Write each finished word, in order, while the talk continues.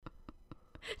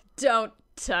Don't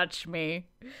touch me.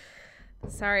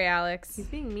 Sorry, Alex. He's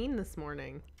being mean this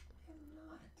morning.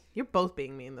 You're both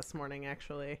being mean this morning,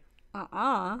 actually.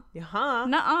 Uh-uh. Yeah.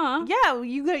 Nuh-uh. Yeah,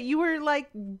 you were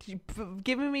like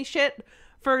giving me shit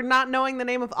for not knowing the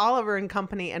name of Oliver and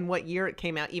Company and what year it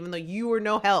came out, even though you were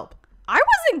no help. I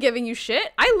wasn't giving you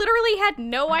shit. I literally had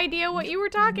no idea what you were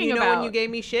talking about. You know when you gave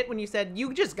me shit when you said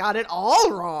you just got it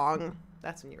all wrong?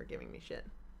 That's when you were giving me shit.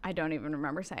 I don't even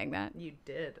remember saying that. You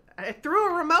did. I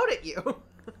threw a remote at you.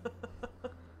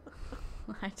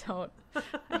 I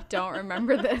don't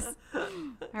remember this.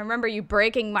 I remember you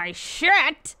breaking my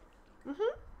shit.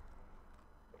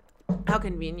 How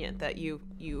convenient that you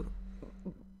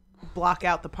block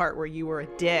out the part where you were a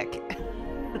dick.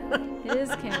 It is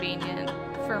convenient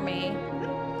for me.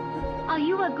 Are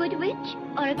you a good witch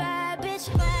or a bad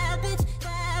bitch? Bad bitch,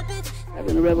 bad bitch. I've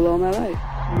been a rebel all my life.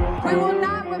 We will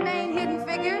not remain hidden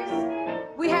figures.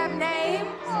 We have names.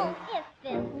 Oh, if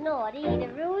it's naughty to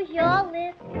rouge your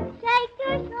lips, shake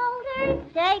your shoulders,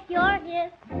 shake your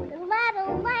hips, and let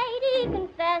a lady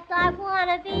confess I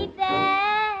wanna be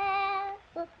bad.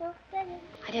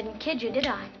 I didn't kid you, did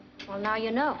I? Well, now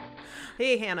you know.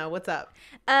 Hey, Hannah, what's up?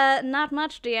 Not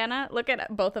much, Deanna. Look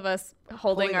at both of us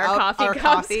holding our out coffee our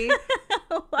cups. coffee.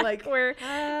 like we're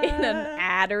in an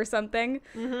ad or something.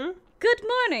 Mm-hmm. Good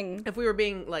morning. If we were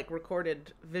being like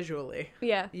recorded visually,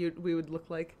 Yeah. we would look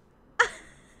like.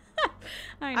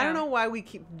 I know. I don't know why we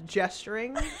keep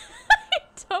gesturing. I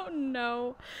don't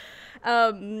know.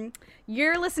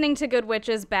 You're listening to Good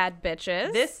Witches, Bad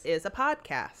Bitches. This is a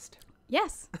podcast.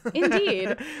 Yes,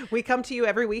 indeed. We come to you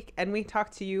every week and we talk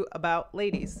to you about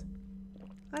ladies.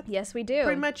 Yes, we do.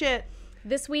 Pretty much it.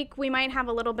 This week we might have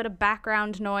a little bit of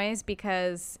background noise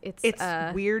because it's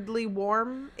weirdly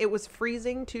warm. It was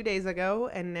freezing 2 days ago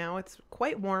and now it's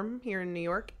quite warm here in New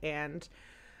York, and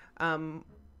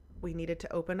we needed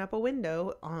to open up a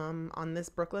window on this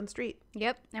Brooklyn street.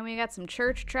 Yep, and we got some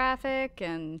church traffic,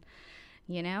 and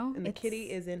and the kitty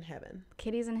is in heaven.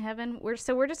 Kitty's in heaven. We're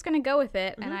just gonna go with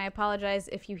it, and I apologize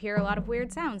if you hear a lot of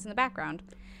weird sounds in the background.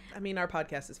 I mean, our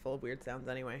podcast is full of weird sounds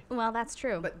anyway. Well, that's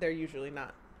true. But they're usually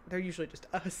not. They're usually just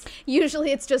us.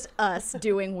 Usually it's just us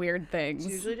doing weird things.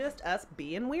 It's usually just us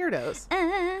being weirdos.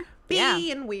 Yeah.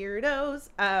 Being weirdos.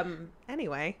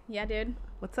 Anyway. Yeah, dude.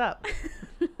 What's up?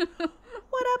 What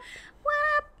up? What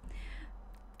up?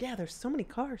 Yeah, there's so many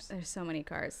cars. There's so many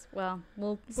cars. Well,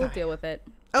 we'll deal with it.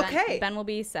 Okay. Ben will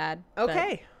be sad.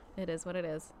 Okay. It is what it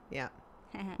is. Yeah.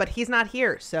 But he's not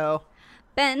here, so.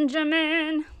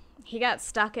 Benjamin. He got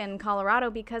stuck in Colorado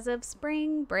because of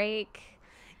spring break.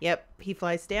 Yep. He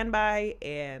flies standby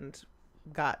and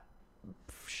got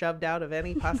shoved out of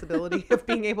any possibility of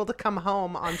being able to come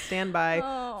home on standby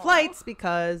flights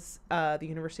because the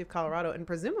University of Colorado and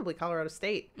presumably Colorado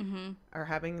State are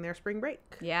having their spring break.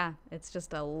 Yeah, it's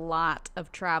just a lot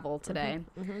of travel today.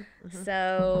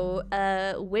 So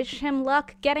wish him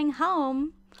luck getting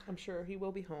home. I'm sure he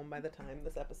will be home by the time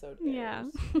this episode airs. Yeah.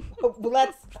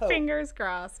 Let's hope. Fingers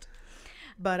crossed.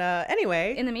 But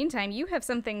anyway. In the meantime, you have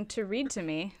something to read to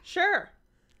me. Sure.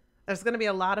 There's going to be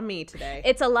a lot of me today.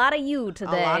 It's a lot of you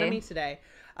today. A lot of me today.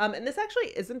 And this actually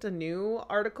isn't a new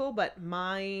article, but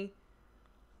my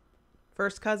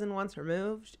first cousin once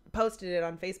removed posted it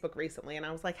on Facebook recently, and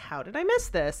I was like, how did I miss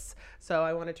this? So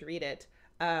I wanted to read it.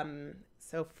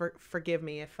 So forgive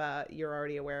me if you're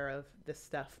already aware of this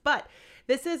stuff. But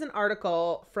this is an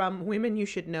article from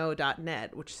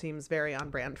womenyoushouldknow.net, which seems very on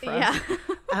brand for us.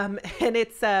 Yeah. And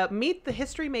it's Meet the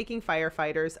History-Making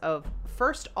Firefighters of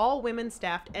First All-Women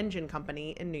Staffed Engine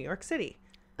Company in New York City.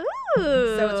 Ooh.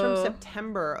 So it's from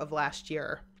September of last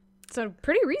year. So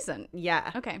pretty recent.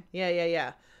 Yeah. Okay.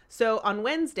 Yeah. So on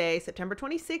Wednesday, September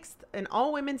 26th, an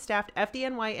all-women staffed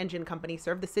FDNY engine company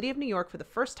served the city of New York for the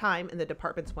first time in the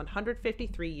department's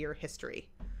 153-year history.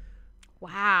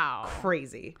 Wow.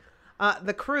 Crazy.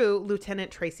 The crew, Lieutenant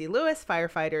Tracy Lewis,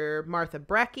 firefighter Martha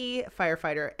Brecky,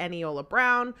 firefighter Eniola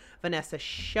Brown, Vanessa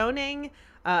Schoening,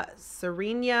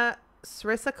 Serena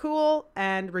Srisakul,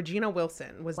 and Regina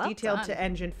Wilson was detailed to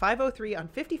Engine 503 on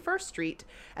 51st Street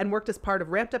and worked as part of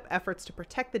ramped-up efforts to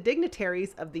protect the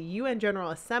dignitaries of the UN General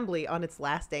Assembly on its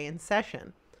last day in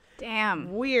session.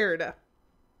 Damn. Weird.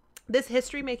 This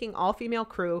history-making all-female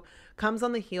crew comes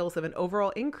on the heels of an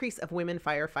overall increase of women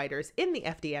firefighters in the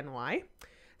FDNY.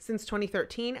 Since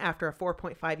 2013, after a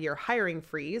 4.5-year hiring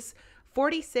freeze,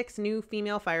 46 new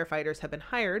female firefighters have been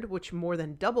hired, which more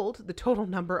than doubled the total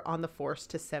number on the force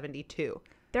to 72.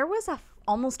 There was a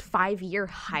almost 5-year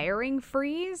hiring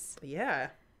freeze? Yeah.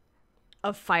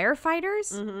 Of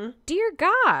firefighters? Mm-hmm. Dear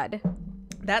God.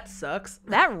 That sucks.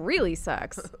 That really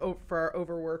sucks. For our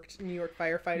overworked New York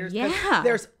firefighters. 'Cause Yeah.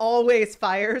 There's always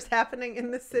fires happening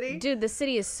in the city. Dude, the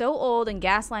city is so old and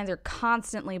gas lines are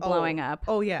constantly blowing up.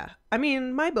 Oh, yeah. I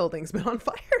mean, my building's been on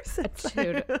fire since,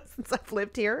 Dude. since I've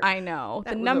lived here. I know.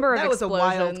 The That was number that of was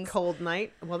explosions. a wild, cold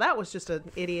night. Well, that was just an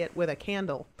idiot with a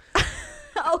candle.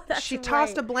 Oh, that's She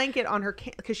tossed a right. blanket on her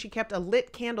because she kept a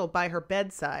lit candle by her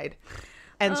bedside.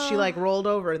 And she like rolled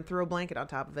over and threw a blanket on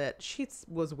top of it. She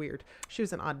was weird. She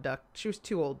was an odd duck. She was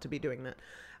too old to be doing that.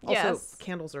 Also, Yes.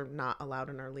 candles are not allowed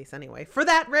in our lease anyway. For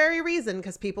that very reason,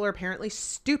 because people are apparently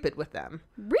stupid with them.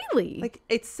 Really? Like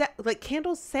like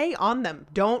candles say on them,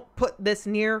 don't put this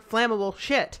near flammable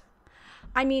shit.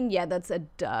 I mean, yeah, that's a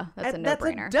duh. That's a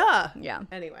no-brainer. Duh. Yeah.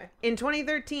 Anyway, in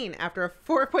 2013, after a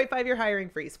 4.5-year hiring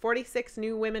freeze, 46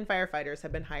 new women firefighters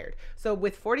have been hired. So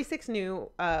with 46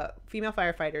 new female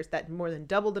firefighters, that more than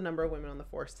doubled the number of women on the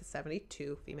force to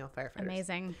 72 female firefighters.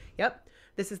 Amazing. Yep.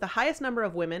 This is the highest number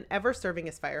of women ever serving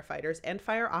as firefighters and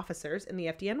fire officers in the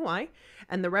FDNY,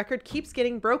 and the record keeps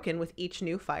getting broken with each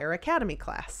new fire academy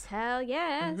class. Hell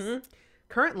yes.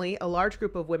 Currently, a large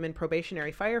group of women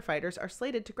probationary firefighters are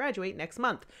slated to graduate next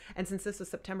month. And since this was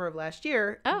September of last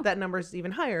year, that number is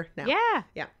even higher now. Yeah.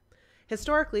 Yeah.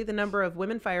 Historically, the number of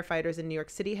women firefighters in New York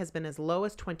City has been as low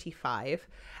as 25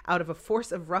 out of a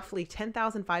force of roughly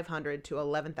 10,500 to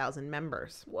 11,000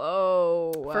 members.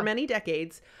 Whoa. For many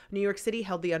decades, New York City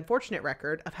held the unfortunate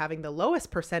record of having the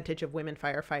lowest percentage of women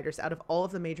firefighters out of all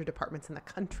of the major departments in the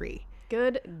country.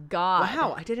 Good God.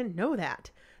 Wow, I didn't know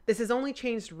that. This has only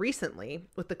changed recently,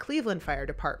 with the Cleveland Fire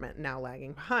Department now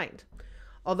lagging behind.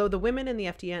 Although the women in the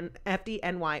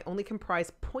FDNY only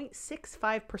comprise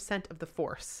 0.65% of the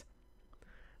force,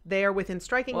 they are within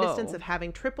striking distance of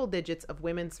having triple digits of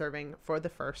women serving for the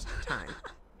first time.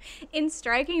 In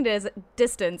striking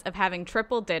distance of having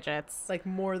triple digits. Like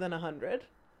more than 100.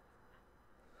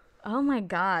 Oh my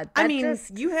God. I mean,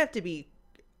 you have to be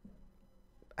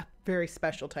a very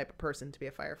special type of person to be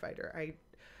a firefighter.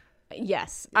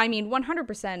 Yes. I mean,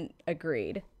 100%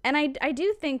 agreed. And I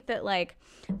do think that, like,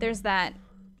 there's that,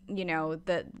 you know,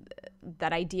 that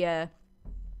idea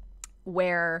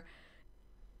where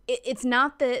it's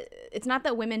not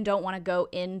that women don't want to go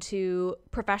into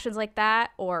professions like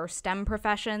that or STEM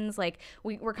professions. Like,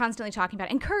 we're constantly talking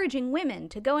about encouraging women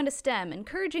to go into STEM,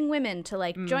 encouraging women to,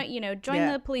 like, join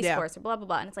the police force or blah, blah,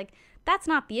 blah. And it's like, that's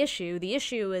not the issue. The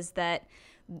issue is that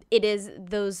it is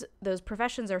those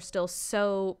professions are still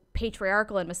so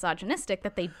patriarchal and misogynistic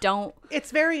that they don't.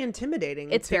 It's very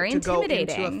intimidating. It's very intimidating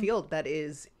to go into a field that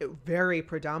is very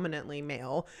predominantly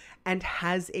male and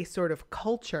has a sort of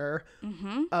culture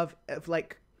of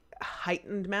like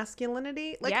heightened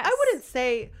masculinity. Like, Yes. I wouldn't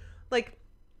say like,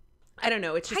 I don't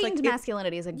know. It's just Heightened like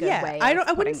masculinity is a good way.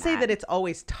 I wouldn't say that it's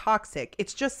always toxic.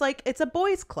 It's just like it's a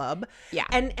boys' club. Yeah.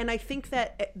 And I think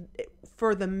that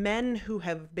for the men who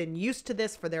have been used to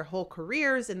this for their whole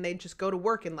careers and they just go to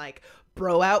work and like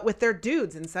bro out with their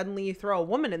dudes, and suddenly you throw a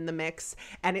woman in the mix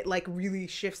and it like really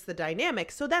shifts the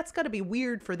dynamic. So that's got to be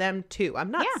weird for them too. I'm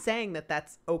not saying that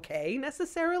that's okay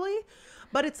necessarily,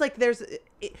 but it's like there's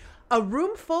a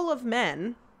room full of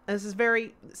men. This is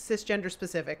very cisgender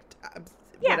specific.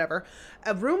 Whatever.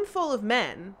 A room full of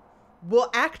men will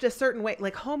act a certain way.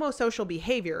 Like, homosocial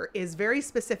behavior is very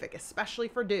specific, especially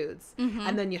for dudes.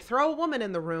 And then you throw a woman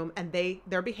in the room and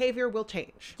their behavior will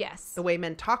change. Yes. The way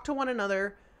men talk to one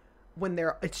another when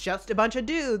it's just a bunch of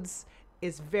dudes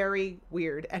is very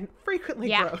weird and frequently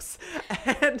gross.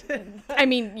 And I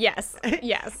mean, yes.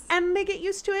 Yes. and they get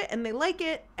used to it and they like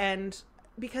it, and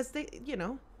because they,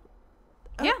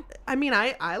 Yeah. I mean,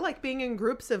 I like being in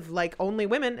groups of like only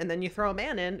women, and then you throw a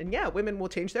man in, and women will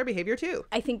change their behavior too.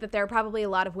 I think that there are probably a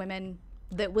lot of women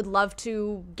that would love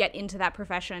to get into that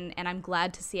profession, and I'm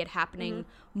glad to see it happening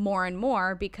more and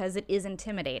more because it is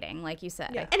intimidating, like you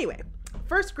said. Yeah. Anyway,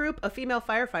 first group of female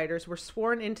firefighters were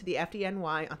sworn into the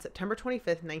FDNY on September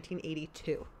 25th,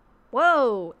 1982.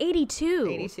 Whoa, 82.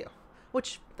 82.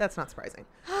 Which, that's not surprising.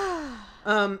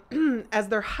 As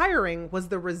their hiring was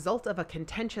the result of a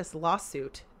contentious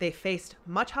lawsuit, they faced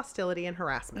much hostility and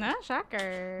harassment. Ah,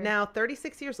 shocker. Now,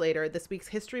 36 years later, this week's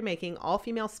history-making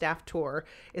all-female staff tour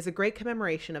is a great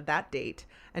commemoration of that date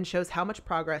and shows how much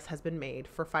progress has been made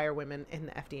for firewomen in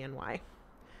the FDNY.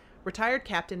 Retired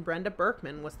Captain Brenda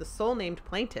Berkman was the sole named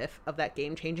plaintiff of that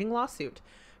game-changing lawsuit.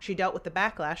 She dealt with the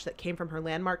backlash that came from her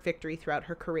landmark victory throughout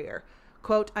her career.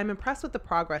 Quote, "I'm impressed with the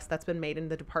progress that's been made in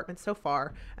the department so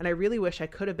far, and I really wish I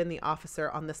could have been the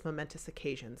officer on this momentous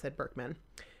occasion," said Berkman.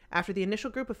 After the initial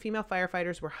group of female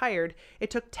firefighters were hired, it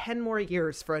took 10 more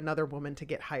years for another woman to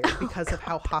get hired because of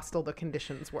how hostile the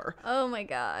conditions were. Oh my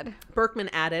God. Berkman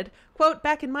added, quote,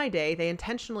 "Back in my day, they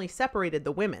intentionally separated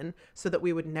the women so that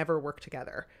we would never work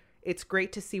together. It's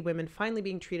great to see women finally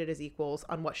being treated as equals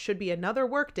on what should be another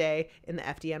work day in the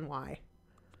FDNY."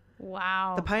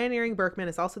 Wow. The pioneering Berkman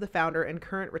is also the founder and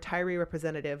current retiree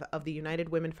representative of the United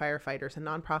Women Firefighters, a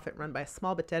nonprofit run by a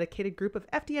small but dedicated group of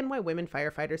FDNY women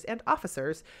firefighters and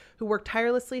officers who work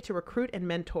tirelessly to recruit and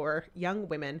mentor young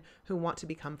women who want to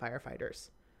become firefighters.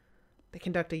 They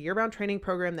conduct a year-round training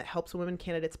program that helps women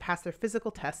candidates pass their physical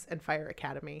tests and fire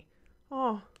academy.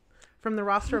 Oh, from the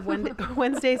roster of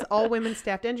Wednesday's all-women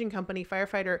staffed engine company,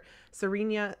 firefighter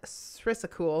Serena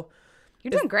Srisakul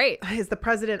You're doing great. is the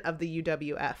president of the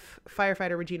UWF.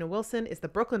 Firefighter Regina Wilson is the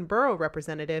Brooklyn Borough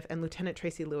representative, and Lieutenant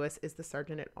Tracy Lewis is the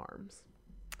sergeant at arms.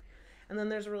 And then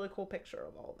there's a really cool picture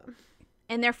of all of them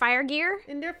And their fire gear?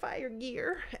 in their fire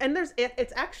gear. And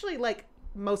it's actually like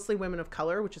mostly women of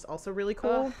color, which is also really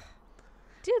cool. Ugh.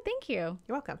 Dude, thank you.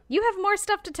 You're welcome. You have more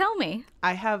stuff to tell me.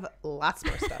 I have lots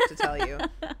more stuff to tell you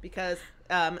because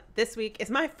this week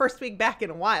is my first week back in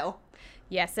a while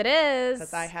Yes, it is.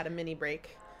 because I had a mini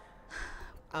break.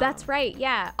 That's right,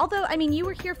 yeah. Although, I mean, you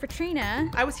were here for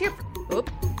Trina. I was here for Oop.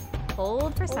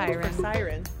 Hold for siren.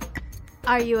 Siren.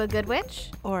 Are you a good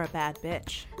witch? Or a bad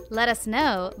bitch. Let us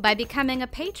know by becoming a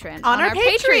patron On our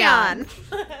Patreon.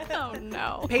 Oh,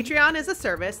 no. Patreon is a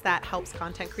service that helps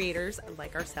content creators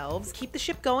like ourselves keep the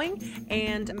ship going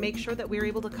and make sure that we're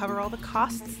able to cover all the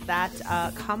costs that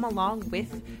come along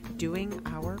with doing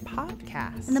our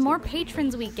podcast. And the more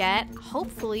patrons we get,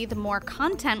 hopefully the more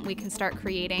content we can start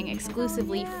creating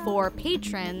exclusively for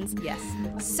patrons. Yes.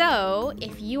 So,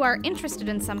 if you are interested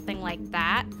in something like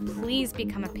that, please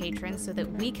become a patron so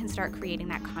that we can start creating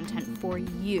that content for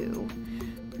you.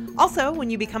 Also, when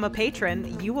you become a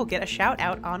patron, you will get a shout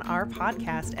out on our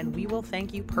podcast and we will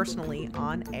thank you personally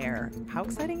on air. How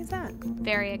exciting is that?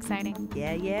 Very exciting.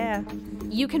 Yeah.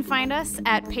 You can find us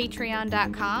at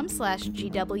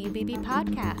patreon.com/GWBB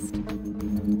podcast.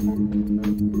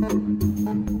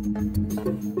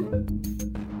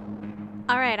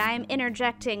 All right, I am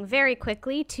interjecting very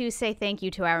quickly to say thank you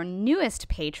to our newest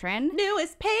patron.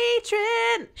 Newest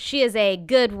patron! She is a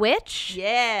good witch.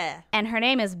 Yeah. And her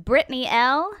name is Brittany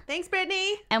L. Thanks,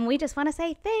 Brittany. And we just want to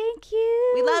say thank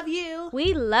you. We love you.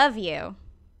 We love you.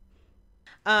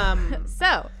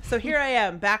 So here I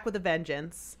am, back with a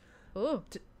vengeance. Ooh.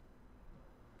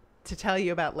 To tell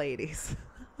you about ladies.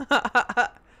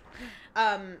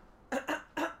 And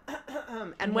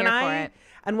when I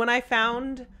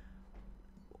found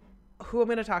who I'm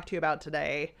going to talk to you about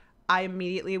today, I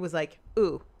immediately was like,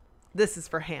 ooh, this is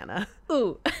for Hannah.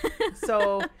 Ooh.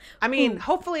 So, I mean,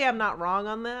 hopefully I'm not wrong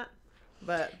on that,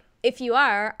 but If you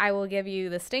are, I will give you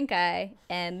the stink eye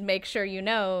and make sure you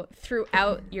know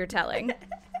throughout your telling.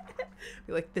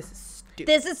 be like, this is stupid.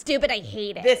 This is stupid. I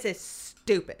hate it. This is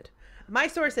stupid. My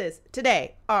sources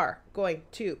today are going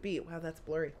to be, wow, that's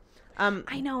blurry.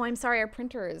 I know. I'm sorry. Our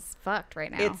printer is fucked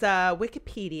right now. It's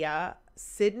Wikipedia,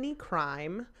 Sydney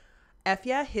Crime,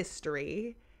 FYA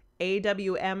History, awm.gov.au,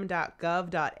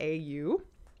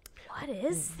 what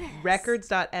is this?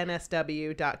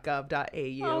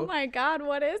 records.nsw.gov.au. Oh my God.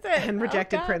 What is it? And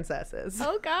Rejected God. Princesses.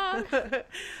 Oh God.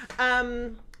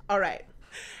 All right.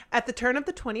 At the turn of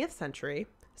the 20th century,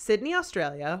 Sydney,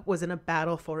 Australia was in a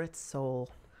battle for its soul.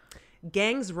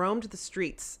 Gangs roamed the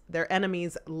streets. Their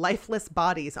enemies' lifeless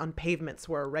bodies on pavements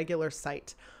were a regular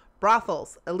sight.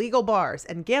 Brothels, illegal bars,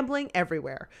 and gambling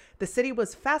everywhere. The city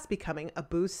was fast becoming a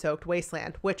booze-soaked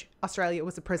wasteland, which Australia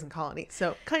was a prison colony,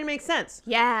 so kind of makes sense.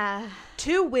 Yeah.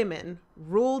 Two women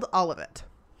ruled all of it.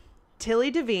 Tilly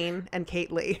Devine and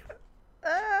Kate Lee.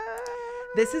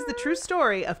 This is the true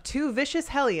story of two vicious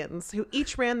hellions who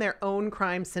each ran their own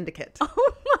crime syndicate.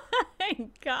 Oh my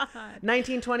God.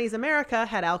 1920s America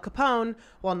had Al Capone,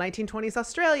 while 1920s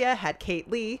Australia had Kate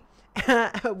Lee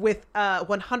with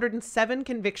 107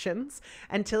 convictions,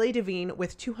 and Tilly Devine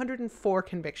with 204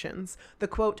 convictions. The,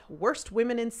 quote, worst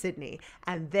women in Sydney,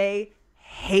 and they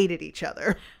hated each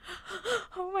other.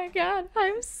 Oh my God.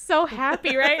 I'm so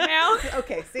happy right now.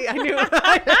 Okay, see, I knew.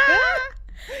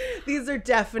 These are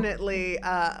definitely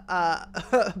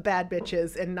bad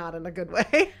bitches and not in a good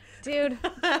way. Dude,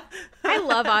 I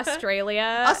love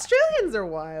Australia. Australians are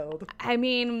wild. I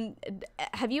mean,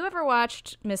 have you ever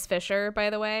watched Miss Fisher,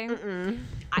 by the way?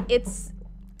 It's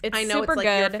It's I know super it's like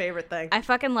good. your favorite thing. I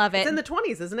fucking love it. It's in the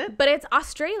 20s, isn't it? But it's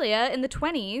Australia in the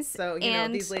 20s. So,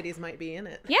 these ladies might be in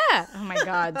it. Yeah. Oh my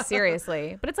God.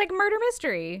 Seriously. But it's like murder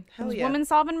mystery. Hell It's yeah. women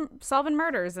solving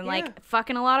murders and Yeah. like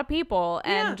fucking a lot of people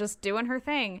Yeah. and just doing her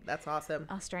thing. That's awesome.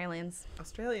 Australians.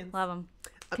 Australians. Love them.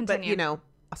 But, Continue.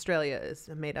 Australia is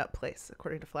a made up place,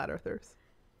 according to flat earthers.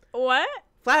 What?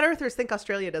 Flat earthers think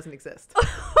Australia doesn't exist.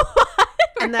 What?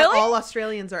 And that Really? all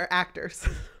Australians are actors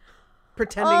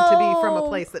pretending to be from a Oh.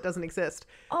 place that doesn't exist.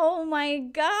 Oh my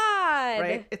God.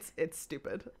 Right? It's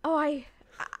stupid. Oh, I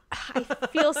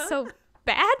feel so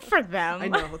bad for them. I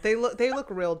know. They look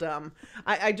real dumb.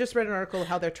 I just read an article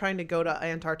how they're trying to go to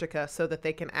Antarctica so that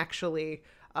they can actually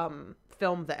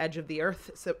film the edge of the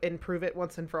earth and prove it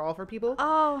once and for all for people.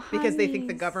 Oh, because they think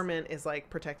the honeys. government is like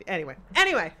protecting. Anyway,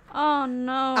 Oh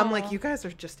no. I'm like, you guys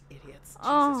are just idiots.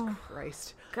 Oh. Jesus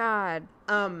Christ. God.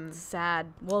 Sad.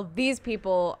 Well, these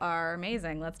people are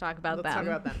amazing. Let's talk about Let's them.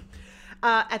 talk about them.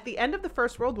 At the end of the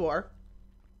First World War,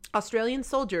 Australian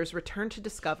soldiers returned to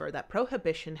discover that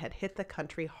prohibition had hit the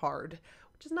country hard,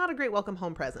 which is not a great welcome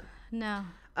home present. No.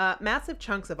 Massive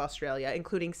chunks of Australia,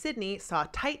 including Sydney, saw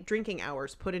tight drinking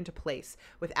hours put into place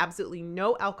with absolutely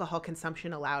no alcohol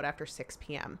consumption allowed after 6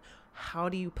 p.m. How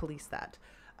do you police that?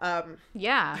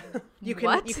 Yeah. You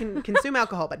What? can consume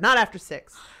alcohol, but not after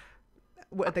 6.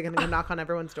 What, they're going to go knock on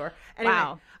everyone's door. Anyway,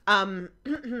 Wow.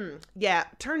 yeah,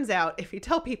 turns out if you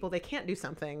tell people they can't do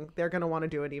something, they're going to want to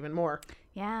do it even more.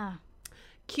 Yeah.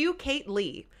 Cue Kate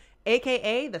Lee,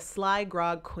 a.k.a. the Sly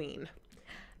Grog Queen.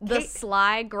 The Kate-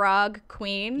 Sly Grog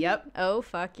Queen. Yep. Oh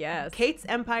fuck yes. Kate's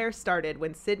empire started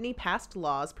when Sydney passed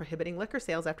laws prohibiting liquor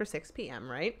sales after 6 p.m.,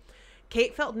 right?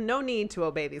 Kate felt no need to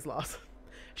obey these laws.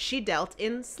 She dealt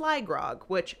in sly grog,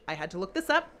 which I had to look this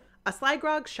up. A sly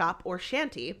grog shop or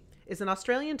shanty is an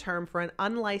Australian term for an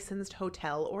unlicensed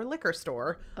hotel or liquor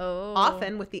store, Oh.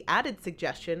 often with the added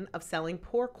suggestion of selling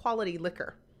poor quality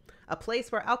liquor. A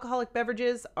place where alcoholic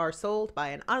beverages are sold by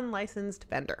an unlicensed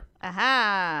vendor.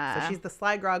 Aha. So she's the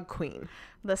sly grog queen.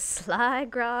 the Sly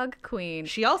Grog Queen.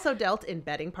 She also dealt in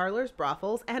betting parlors,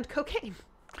 brothels, and cocaine.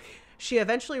 She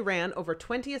eventually ran over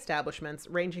 20 establishments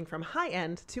ranging from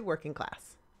high-end to working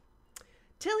class.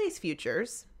 Tilly's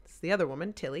futures, this is the other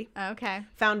woman, Tilly, Okay.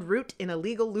 found root in a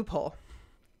legal loophole.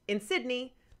 In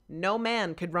Sydney, no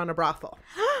man could run a brothel.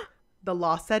 The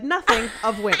law said nothing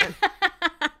of women.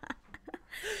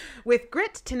 With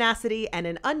grit, tenacity, and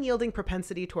an unyielding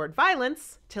propensity toward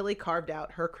violence, Tilly carved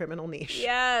out her criminal niche.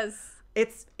 Yes.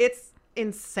 It's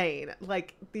insane.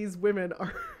 Like, these women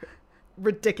are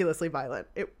ridiculously violent.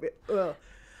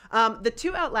 The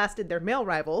two outlasted their male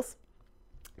rivals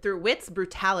through wits,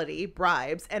 brutality,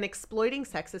 bribes, and exploiting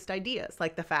sexist ideas,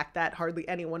 like the fact that hardly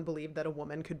anyone believed that a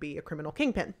woman could be a criminal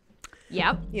kingpin.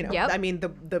 Yep. You know, Yep. I mean,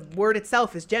 the word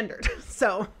itself is gendered.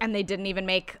 So And they didn't even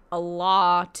make a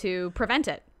law to prevent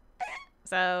it.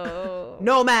 So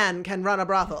no man can run a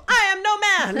brothel. I am no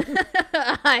man.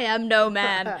 I am no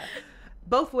man.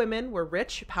 Both women were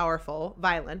rich, powerful,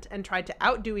 violent, and tried to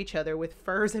outdo each other with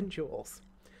furs and jewels.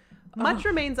 Much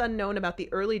remains unknown about the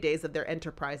early days of their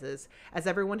enterprises, as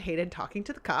everyone hated talking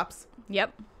to the cops.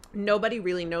 Yep. Nobody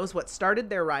really knows what started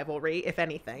their rivalry, if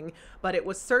anything, but it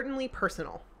was certainly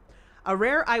personal. A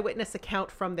rare eyewitness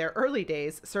account from their early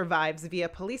days survives via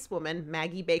policewoman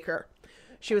Maggie Baker.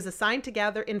 She was assigned to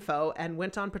gather info and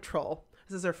went on patrol.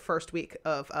 This is her first week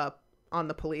of on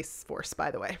the police force,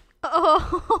 by the way.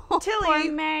 Oh, Tilly,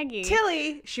 poor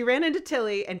Maggie. She ran into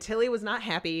Tilly, and Tilly was not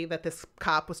happy that this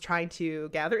cop was trying to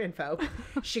gather info.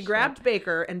 She grabbed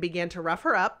Baker and began to rough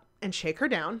her up and shake her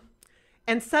down.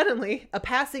 And suddenly, a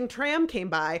passing tram came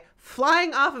by.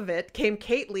 Flying off of it came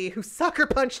Kate Lee, who sucker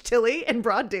punched Tilly in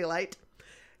broad daylight.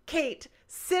 Kate,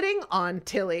 sitting on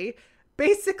Tilly,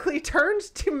 basically turned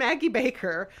to Maggie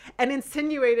Baker and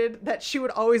insinuated that she would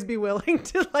always be willing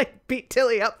to like beat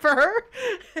Tilly up for her,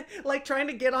 like trying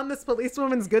to get on this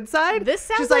policewoman's good side. This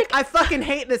sounds She's like, like- I fucking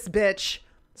hate this bitch.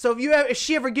 So if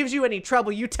she ever gives you any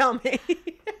trouble, you tell me.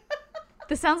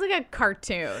 This sounds like a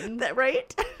cartoon. That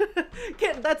right?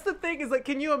 That's the thing is like,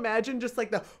 can you imagine just like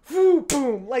the whoo,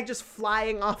 boom, like just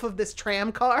flying off of this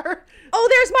tram car? Oh,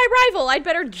 there's my rival. I'd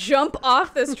better jump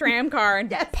off this tram car and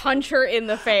punch her in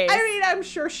the face. I mean, I'm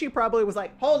sure she probably was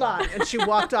like, hold on. And she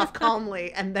walked off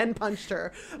calmly and then punched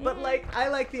her. But like, I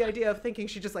like the idea of thinking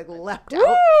she just like leapt out.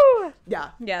 Woo! Yeah.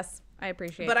 Yes, I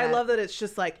appreciate But that. I love that it's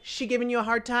just like, she giving you a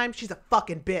hard time. She's a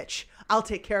fucking bitch. I'll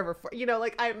take care of her for,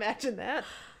 like, I imagine that.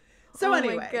 So oh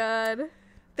anyway. my God.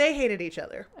 They hated each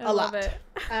other a love lot.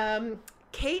 it.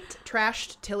 Kate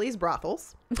trashed Tilly's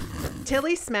brothels.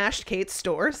 Tilly smashed Kate's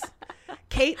stores.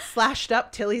 Kate slashed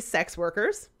up Tilly's sex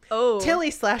workers. Oh. Tilly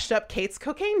slashed up Kate's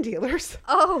cocaine dealers.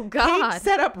 Oh, God. Kate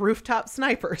set up rooftop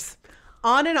snipers.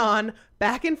 On and on,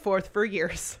 back and forth for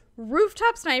years.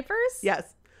 Rooftop snipers?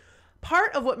 Yes.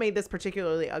 Part of what made this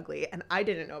particularly ugly, and I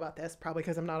didn't know about this, probably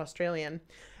because I'm not Australian,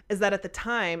 is that at the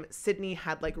time, Sydney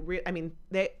had like,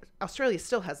 Australia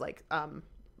still has like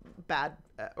bad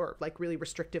or like really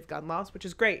restrictive gun laws, which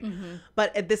is great.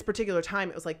 But at this particular time,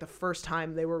 it was like the first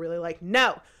time they were really like,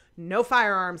 no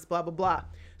firearms, blah, blah, blah.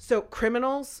 So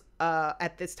criminals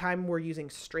at this time were using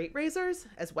straight razors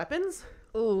as weapons.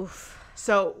 Oof.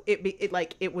 So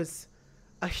it was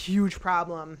a huge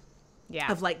problem. Yeah.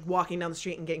 Of like walking down the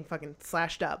street and getting fucking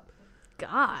slashed up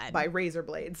God. by razor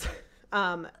blades.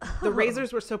 The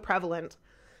razors were so prevalent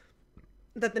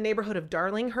that the neighborhood of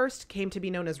Darlinghurst came to be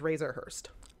known as Razorhurst.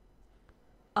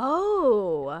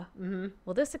 Oh.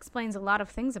 Well, this explains a lot of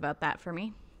things about that for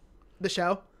me. The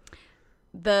show?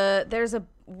 There's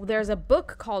a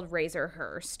book called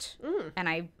Razorhurst, and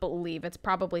I believe it's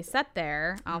probably set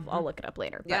there. I'll look it up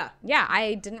later. But yeah,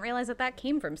 I didn't realize that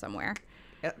came from somewhere.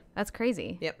 Yep. That's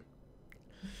crazy. Yep.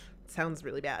 Sounds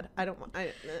really bad. I don't want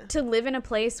To live in a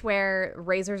place where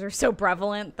razors are so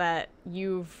prevalent that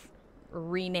you've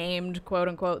renamed, quote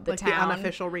unquote, the like town. the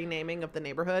unofficial renaming of the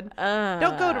neighborhood.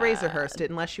 Don't go to Razorhurst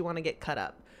unless you want to get cut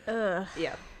up.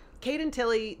 Yeah. Kate and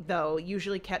Tilly, though,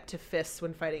 usually kept to fists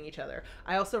when fighting each other.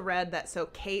 I also read that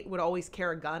Kate would always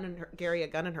carry a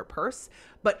gun in her purse,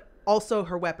 but also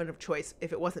her weapon of choice,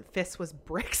 if it wasn't fists, was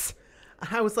bricks.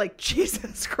 I was like,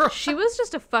 Jesus Christ. She was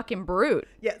just a fucking brute.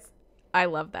 Yes. I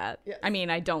love that. Yes. I mean,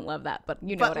 I don't love that, but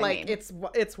you know what I mean.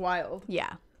 It's wild.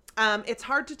 Yeah. It's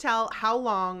hard to tell how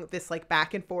long this like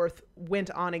back and forth went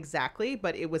on exactly,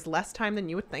 but it was less time than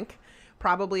you would think.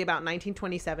 Probably about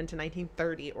 1927 to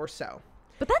 1930 or so.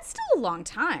 But that's still a long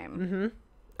time.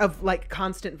 Of like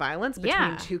constant violence between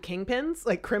Yeah. two kingpins,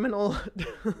 like criminal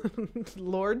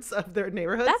lords of their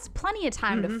neighborhoods. That's plenty of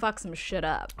time to fuck some shit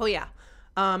up. Oh yeah.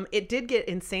 It did get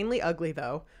insanely ugly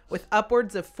though, with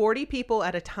upwards of 40 people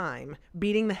at a time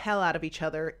beating the hell out of each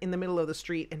other in the middle of the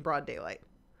street in broad daylight.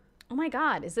 Oh my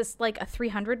God. Is this like a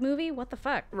 300 movie? What the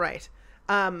fuck? Right.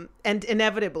 And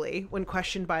inevitably, when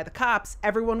questioned by the cops,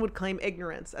 everyone would claim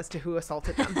ignorance as to who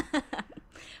assaulted them.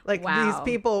 Like Wow. these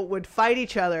people would fight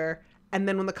each other, and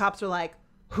then when the cops were like,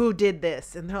 "Who did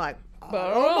this?" and they're like, "I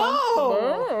don't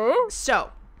know."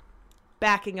 So,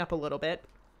 backing up a little bit,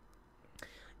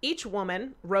 each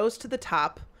woman rose to the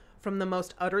top from the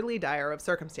most utterly dire of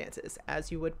circumstances,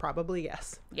 as you would probably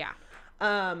guess. Yeah.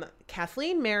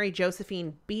 Kathleen Mary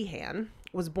Josephine Behan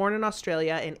was born in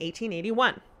Australia in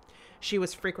 1881. She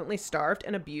was frequently starved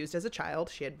and abused as a child.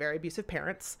 She had very abusive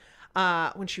parents.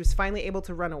 When she was finally able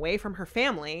to run away from her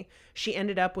family, she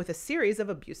ended up with a series of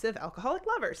abusive alcoholic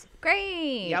lovers.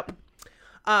 Great. Yep.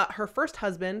 Her first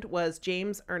husband was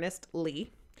James Ernest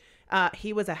Lee.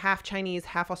 He was a half Chinese,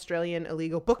 half Australian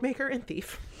illegal bookmaker and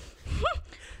thief.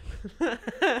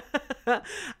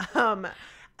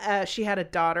 She had a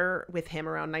daughter with him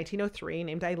around 1903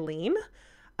 named Eileen.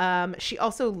 She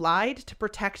also lied to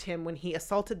protect him when he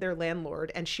assaulted their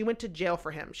landlord, and she went to jail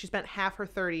for him. She spent half her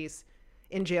 30s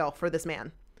in jail for this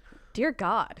man. Dear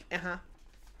God.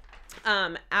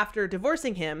 After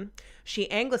divorcing him,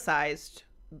 she anglicized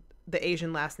the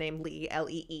Asian last name Lee,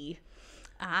 L-E-E,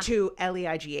 to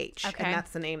L-E-I-G-H. Okay. And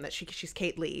that's the name that she's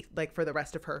Kate Lee, like for the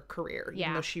rest of her career, even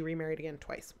Yeah. though she remarried again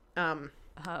twice.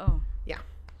 Oh. Yeah.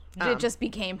 It just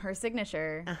became her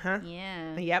signature.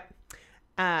 Yeah. Yep.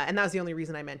 And that was the only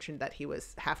reason I mentioned that he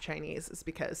was half Chinese, is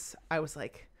because I was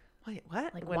like, wait,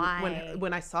 what? Like, when, why?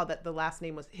 When I saw that his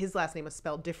last name was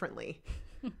spelled differently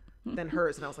than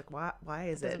hers, and I was like, why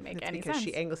is it? Doesn't make It's any because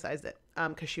she sense. anglicized it,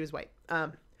 because she was white.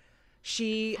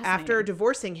 She, after Fascinating.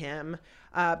 divorcing him,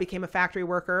 became a factory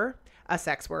worker, a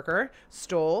sex worker,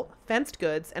 stole, fenced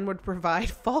goods, and would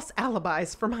provide false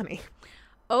alibis for money.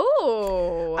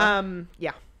 Oh.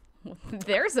 Yeah.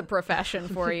 There's a profession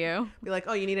for you. Be like,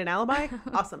 oh, you need an alibi?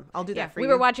 Awesome. I'll do Yeah. that for We you.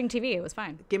 were watching TV. It was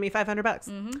fine. Give me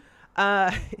 $500.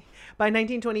 By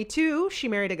 1922, she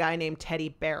married a guy named Teddy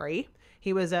Barry.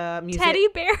 He was a musician. Teddy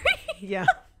Barry. Yeah.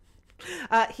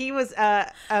 He was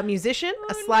a musician,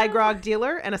 a sly grog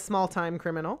dealer, and a small-time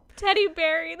criminal. Teddy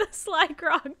Barry, the sly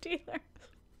grog dealer.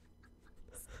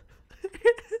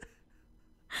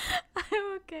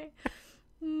 I'm okay.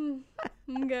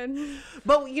 I'm good.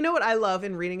 But you know what I love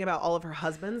in reading about all of her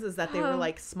husbands is that they were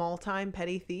like small-time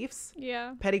petty thieves,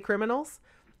 Yeah. petty criminals,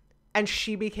 and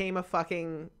she became a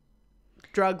fucking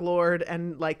drug lord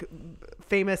and like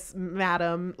famous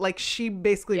madam. Like she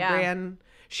basically Yeah. ran.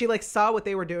 She like saw what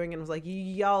they were doing and was like,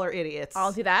 y'all are idiots.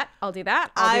 I'll do that. I'll do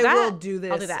that. I I'll do that. will do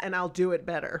this I'll do that. and I'll do it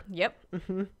better. Yep.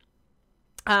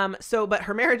 But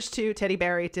her marriage to Teddy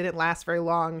Barry didn't last very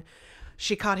long.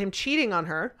 She caught him cheating on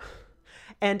her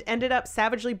and ended up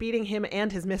savagely beating him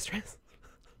and his mistress.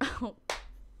 Oh,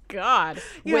 God.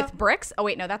 Yeah. With bricks? Oh,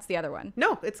 wait, no, that's the other one.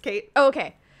 No, it's Kate. Oh,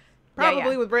 okay.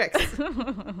 Probably with bricks.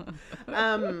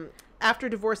 After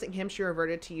divorcing him, she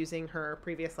reverted to using her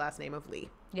previous last name of Lee.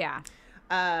 Yeah.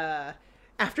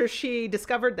 After she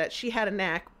discovered that she had a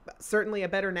knack, certainly a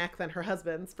better knack than her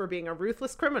husband's, for being a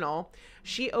ruthless criminal,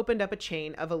 she opened up a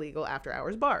chain of illegal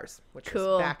after-hours bars, which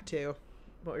Cool. was back to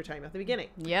what we were talking about at the beginning.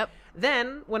 Yep.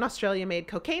 Then, when Australia made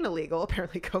cocaine illegal,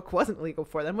 apparently coke wasn't legal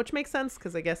for them, which makes sense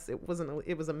because I guess it was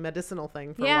a medicinal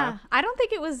thing for a Yeah. while. I don't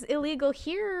think it was illegal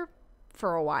here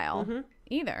for a while Mm-hmm.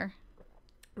 either.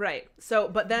 Right. So,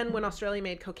 but then when Australia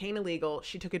made cocaine illegal,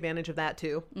 she took advantage of that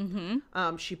too.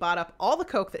 Mm-hmm. She bought up all the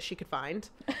coke that she could find,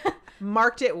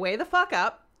 marked it way the fuck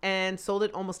up, and sold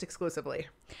it almost exclusively.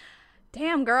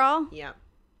 Damn, girl. Yeah.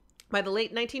 By the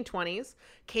late 1920s,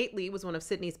 Kate Lee was one of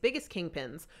Sydney's biggest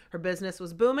kingpins. Her business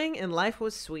was booming and life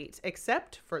was sweet,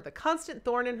 except for the constant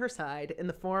thorn in her side in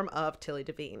the form of Tilly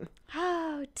Devine.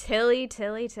 Oh, Tilly.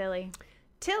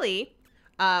 Tilly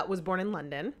was born in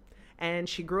London, and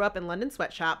she grew up in London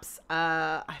sweatshops.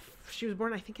 She was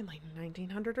born, I think, in like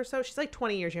 1900 or so. She's like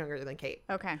 20 years younger than Kate.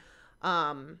 Okay.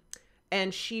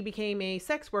 And she became a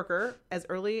sex worker as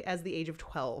early as the age of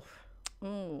 12,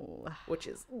 Ooh. which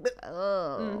is...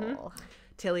 Oh.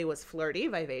 Tilly was flirty,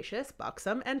 vivacious,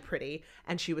 buxom, and pretty,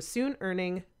 and she was soon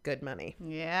earning good money.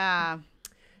 Yeah.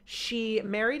 She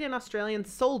married an Australian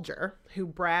soldier who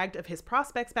bragged of his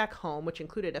prospects back home, which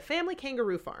included a family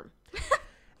kangaroo farm.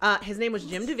 His name was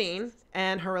Jim Devine,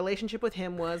 and her relationship with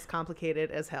him was complicated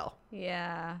as hell.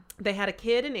 Yeah. They had a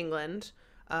kid in England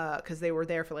because they were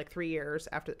there for like 3 years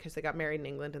because they got married in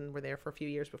England and were there for a few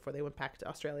years before they went back to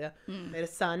Australia. They had a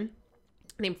son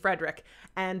named Frederick,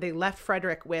 and they left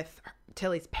Frederick with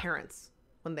Tilly's parents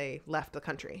when they left the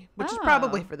country, which is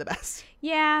probably for the best.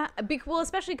 Yeah. Well,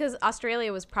 especially because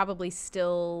Australia was probably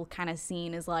still kind of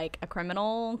seen as like a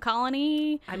criminal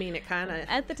colony. I mean, it kind of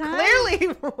At the time?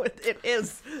 clearly it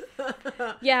is.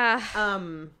 Yeah.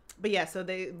 But yeah, so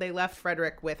they left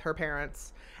Frederick with her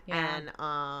parents Yeah.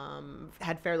 and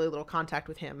had fairly little contact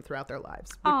with him throughout their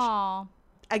lives. Which, Aw.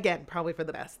 again, probably for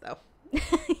the best though.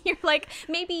 You're like,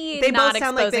 maybe They not both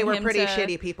sound like they exposing were him pretty to-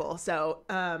 shitty people. So,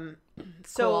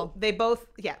 Cool. they both,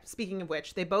 yeah. Speaking of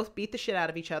which, they both beat the shit out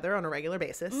of each other on a regular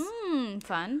basis.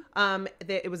 Fun.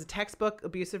 It was a textbook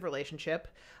abusive relationship.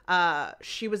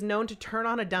 She was known to turn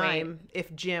on a dime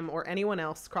if Jim or anyone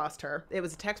else crossed her. It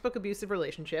was a textbook abusive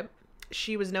relationship.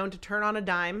 She was known to turn on a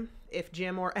dime if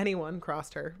Jim or anyone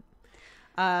crossed her.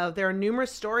 There are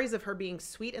numerous stories of her being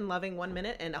sweet and loving one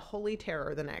minute and a holy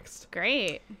terror the next.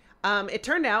 Great. It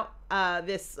turned out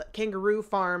this kangaroo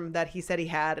farm that he said he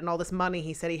had and all this money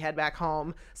he said he had back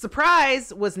home,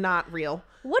 surprise, was not real.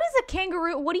 What is a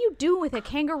kangaroo? What do you do with a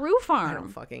kangaroo farm? I don't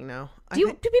fucking know.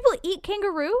 Do people eat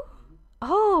kangaroo?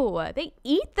 Oh, they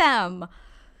eat them.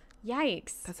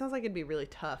 Yikes. That sounds like it'd be really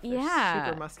tough. They're Yeah.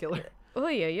 super muscular.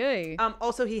 Oy, oy, oy.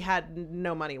 Also, he had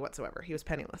no money whatsoever. He was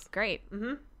penniless. Great.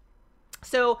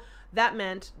 So that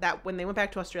meant that when they went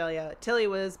back to Australia, Tilly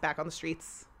was back on the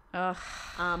streets Ugh.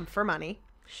 for money,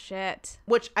 Shit.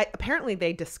 which apparently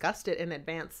they discussed it in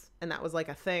advance. And that was like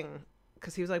a thing.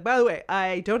 Because he was like, by the way,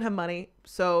 I don't have money.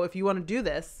 So if you want to do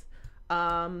this,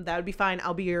 that would be fine.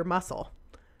 I'll be your muscle.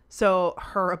 So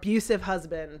her abusive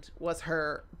husband was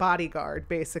her bodyguard,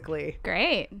 basically,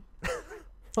 Great.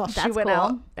 while she That's went cool.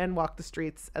 out and walked the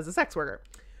streets as a sex worker.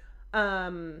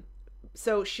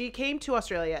 So she came to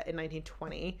Australia in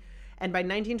 1920, and by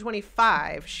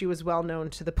 1925, she was well known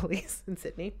to the police in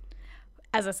Sydney.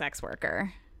 As a sex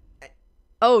worker.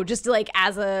 Oh, just like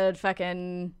as a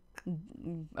fucking.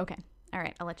 Okay. All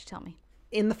right. I'll let you tell me.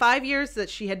 In the 5 years that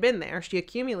she had been there, she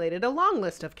accumulated a long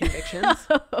list of convictions.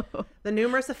 The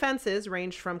numerous offenses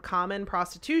ranged from common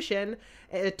prostitution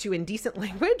to indecent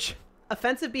language,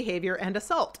 offensive behavior, and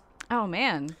assault. Oh,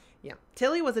 man. Yeah.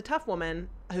 Tilly was a tough woman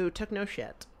who took no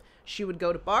shit. She would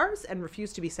go to bars and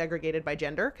refuse to be segregated by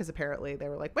gender because apparently they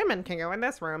were like, women can go in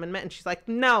this room, and men. And she's like,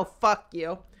 no, fuck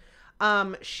you.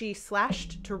 She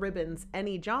slashed to ribbons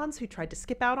any Johns who tried to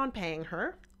skip out on paying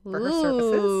her for her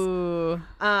services. Ooh.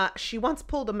 She once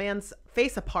pulled a man's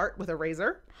face apart with a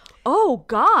razor. Oh,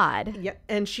 God. Yep.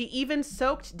 And she even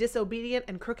soaked disobedient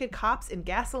and crooked cops in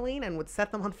gasoline and would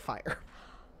set them on fire.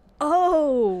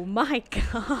 Oh, my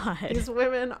God. These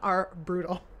women are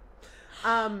brutal.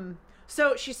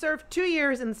 So she served 2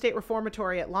 years in the state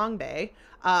reformatory at Long Bay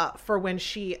for when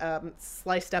she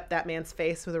sliced up that man's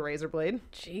face with a razor blade.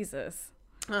 Jesus.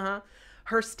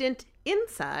 Her stint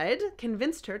inside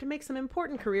convinced her to make some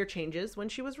important career changes when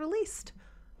she was released.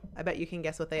 I bet you can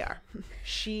guess what they are.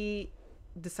 She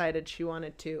decided she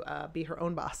wanted to be her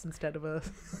own boss instead of a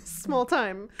small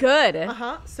time. Good.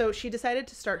 So she decided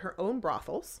to start her own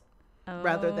brothels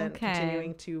rather than Okay.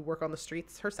 continuing to work on the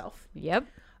streets herself. Yep.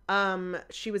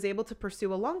 She was able to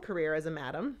pursue a long career as a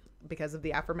madam because of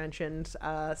the aforementioned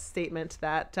statement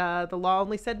that the law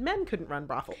only said men couldn't run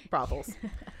brothels.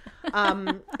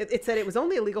 It said it was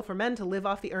only illegal for men to live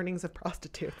off the earnings of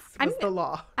prostitutes. Was the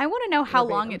law. I want to know how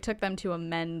long Verbatim. it took them to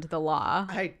amend the law.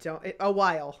 A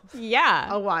while. Yeah.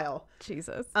 A while.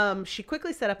 Jesus. She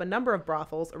quickly set up a number of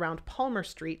brothels around Palmer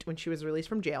Street when she was released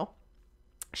from jail.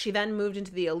 She then moved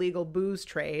into the illegal booze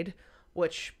trade,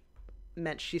 which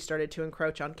meant she started to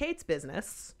encroach on Kate's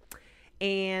business.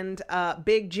 And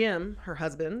Big Jim, her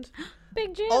husband,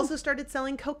 Big Jim. also started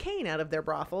selling cocaine out of their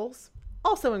brothels,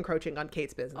 also encroaching on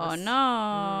Kate's business. Oh,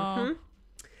 no.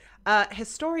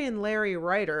 Historian Larry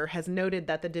Ryder has noted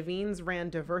that the Devines ran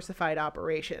diversified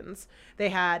operations. They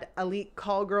had elite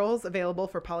call girls available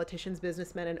for politicians,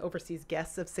 businessmen, and overseas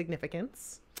guests of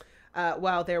significance.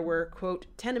 While there were, quote,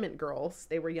 tenement girls,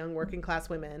 they were young working class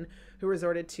women who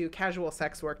resorted to casual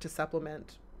sex work to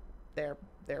supplement their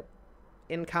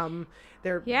income.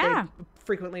 Yeah. They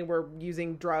frequently were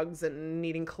using drugs and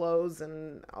needing clothes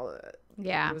and all.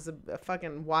 Yeah. It was a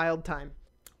fucking wild time.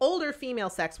 Older female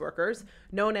sex workers,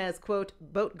 known as, quote,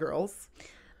 boat girls,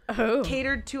 Oh.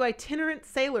 catered to itinerant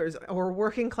sailors or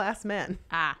working class men.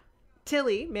 Ah.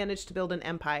 Tilly managed to build an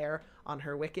empire on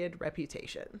her wicked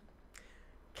reputation.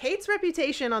 Kate's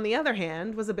reputation, on the other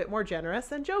hand, was a bit more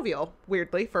generous and jovial,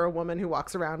 weirdly, for a woman who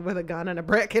walks around with a gun and a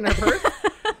brick in her purse.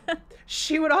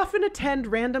 She would often attend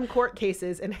random court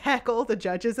cases and heckle the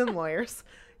judges and lawyers,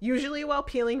 usually while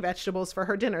peeling vegetables for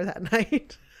her dinner that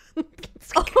night.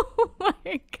 Oh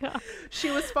my God. She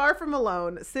was far from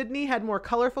alone. Sydney had more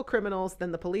colorful criminals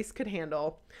than the police could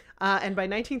handle. And by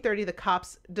 1930, the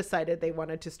cops decided they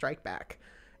wanted to strike back.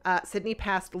 Sydney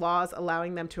passed laws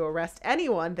allowing them to arrest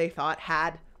anyone they thought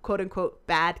had, quote unquote,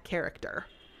 bad character,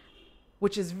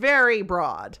 which is very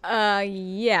broad.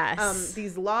 Yes.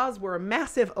 These laws were a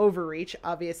massive overreach,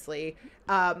 obviously.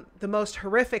 The most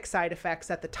horrific side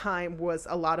effects at the time was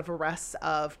a lot of arrests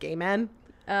of gay men.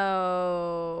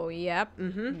 Oh, yep.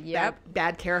 Mm-hmm. Yep.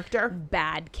 Bad character.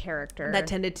 Bad character. That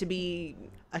tended to be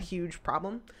a huge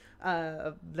problem,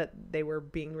 that they were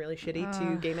being really shitty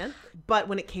to gay men. But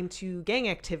when it came to gang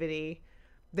activity,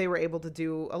 they were able to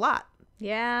do a lot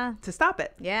Yeah. to stop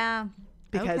it. Yeah.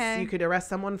 Because Okay. you could arrest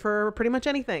someone for pretty much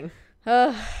anything.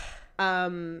 Ugh.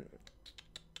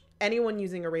 Anyone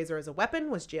using a razor as a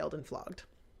weapon was jailed and flogged.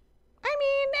 I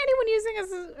mean, anyone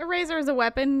using a razor as a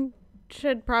weapon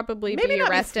should probably Maybe be not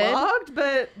arrested. be flogged,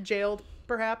 but jailed,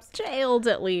 perhaps. Jailed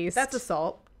at least. That's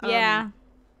assault. Yeah.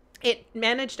 It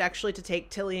managed actually to take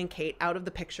Tilly and Kate out of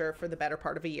the picture for the better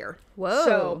part of a year. Whoa.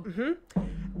 So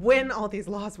when all these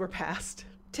laws were passed,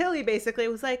 Tilly basically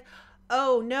was like,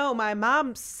 oh no, my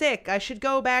mom's sick. I should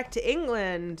go back to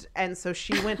England. And so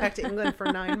she went back to England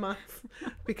for 9 months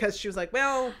because she was like,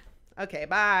 well, okay,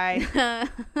 bye.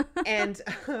 And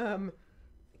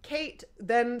Kate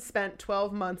then spent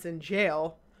 12 months in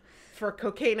jail for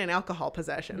cocaine and alcohol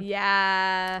possession.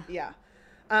 Yeah. Yeah.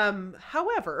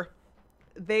 However,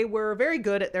 they were very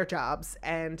good at their jobs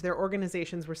and their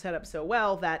organizations were set up so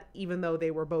well that even though they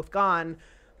were both gone,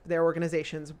 their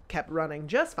organizations kept running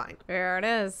just fine. There it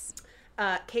is.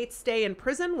 Kate's stay in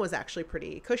prison was actually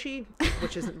pretty cushy,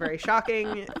 which isn't very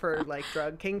shocking for like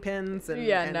drug kingpins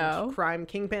and crime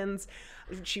kingpins.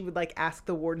 She would like ask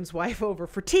the warden's wife over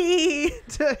for tea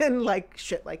and like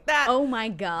shit like that. Oh my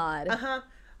God.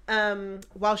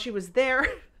 While she was there,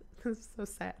 this is so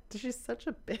sad. She's such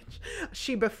a bitch.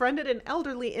 She befriended an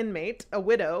elderly inmate, a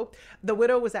widow. The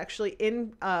widow was actually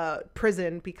in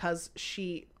prison because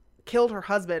she killed her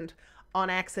husband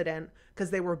on accident because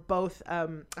they were both, I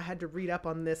had to read up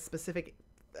on this specific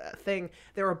thing.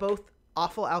 They were both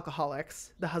awful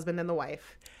alcoholics, the husband and the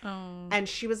wife. Oh. And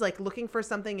she was like looking for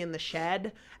something in the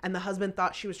shed and the husband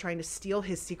thought she was trying to steal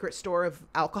his secret store of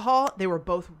alcohol. They were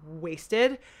both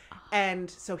wasted. And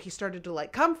so he started to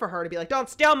like come for her to be like, don't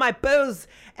steal my booze.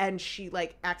 And she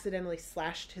like accidentally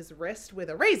slashed his wrist with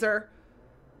a razor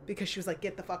because she was like,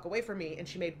 get the fuck away from me. And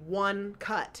she made one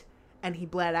cut and he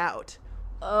bled out.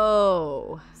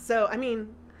 Oh. So, I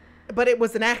mean, but it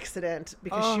was an accident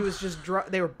because she was just drunk.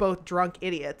 They were both drunk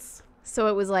idiots. So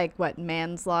it was like, what,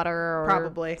 manslaughter or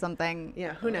Probably. something?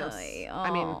 Yeah, who knows? I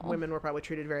mean, Oh. women were probably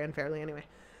treated very unfairly anyway.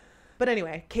 But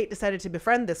anyway, Kate decided to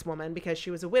befriend this woman because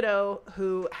she was a widow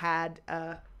who had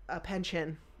a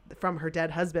pension from her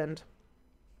dead husband.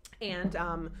 And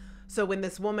So when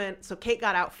this woman, so Kate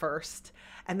got out first,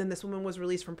 and then this woman was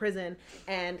released from prison,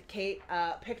 and Kate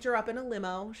picked her up in a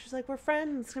limo. She's like, we're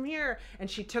friends, come here.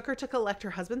 And she took her to collect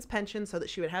her husband's pension so that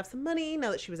she would have some money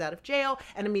now that she was out of jail,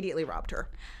 and immediately robbed her.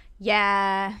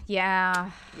 Yeah.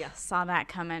 Saw that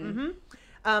coming.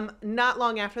 Not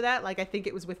long after that, like I think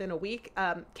it was within a week,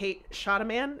 Kate shot a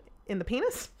man in the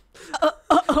penis.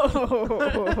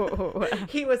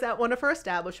 He was at one of her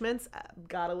establishments,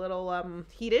 got a little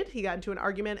heated. He got into an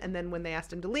argument, and then when they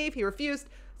asked him to leave, he refused,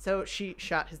 so she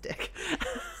shot his dick.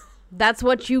 That's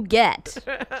what you get,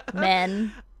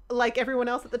 men. Like everyone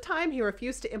else at the time, he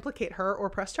refused to implicate her or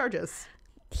press charges.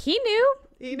 He knew.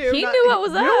 He knew what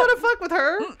was up. He didn't want to fuck with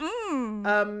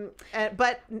her.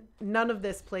 But none of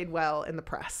this played well in the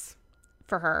press.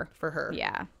 For her.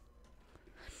 Yeah.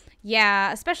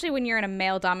 Yeah, especially when you're in a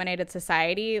male-dominated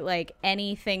society, like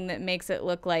anything that makes it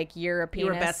look like you're a penis.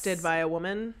 You were bested by a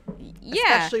woman.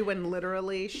 Yeah. Especially when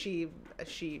literally she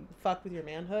fucked with your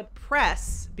manhood.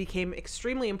 Press became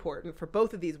extremely important for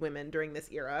both of these women during this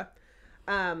era.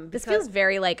 This feels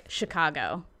very like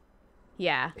Chicago.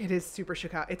 Yeah. It is super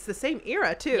Chicago. It's the same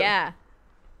era, too. Yeah.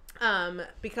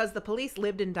 Because the police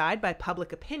lived and died by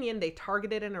public opinion, they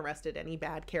targeted and arrested any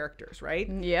bad characters, right?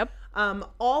 Yep.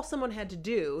 All someone had to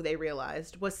do, they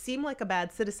realized, was seem like a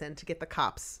bad citizen to get the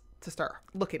cops to start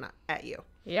looking at you.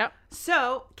 Yep.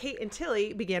 So Kate and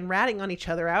Tilly began ratting on each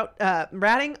other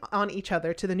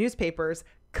to the newspapers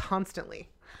constantly.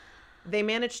 They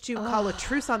managed to call a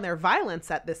truce on their violence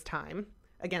at this time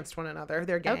against one another,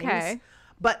 their gangs. Okay.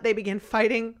 But they began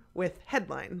fighting with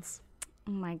headlines.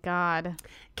 Oh my God.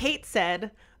 Kate said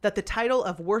that the title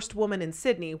of worst woman in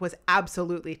Sydney was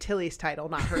absolutely Tilly's title,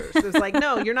 not hers. It was like,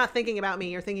 no, you're not thinking about me.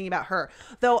 You're thinking about her.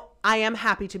 Though I am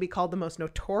happy to be called the most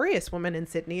notorious woman in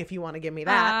Sydney, if you want to give me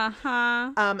that.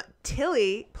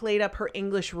 Tilly played up her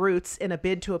English roots in a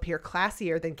bid to appear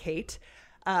classier than Kate.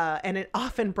 And it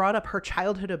often brought up her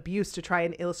childhood abuse to try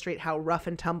and illustrate how rough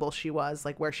and tumble she was,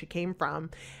 like where she came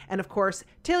from. And of course,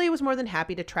 Tilly was more than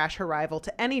happy to trash her rival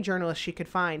to any journalist she could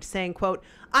find, saying, quote,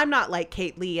 I'm not like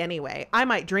Kate Lee anyway. I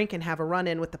might drink and have a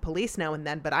run-in with the police now and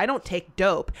then, but I don't take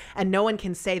dope, and no one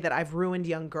can say that I've ruined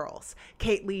young girls.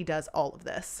 Kate Lee does all of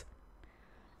this.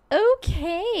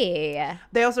 Okay.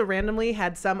 They also randomly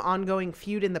had some ongoing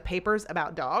feud in the papers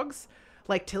about dogs.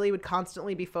 Like Tilly would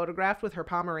constantly be photographed with her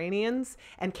Pomeranians,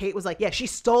 and Kate was like, yeah, she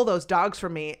stole those dogs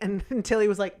from me. And Tilly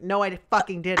was like, no, I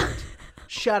fucking didn't.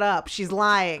 Shut up. She's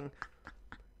lying.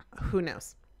 Who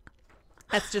knows?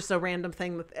 That's just a random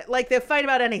thing. Like, they fight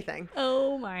about anything.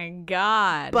 Oh my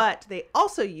God. But they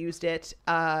also used it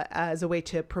as a way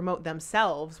to promote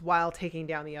themselves while taking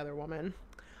down the other woman.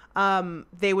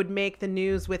 They would make the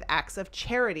news with acts of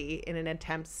charity in an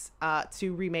attempt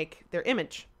to remake their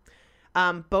image.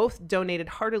 Both donated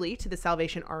heartily to the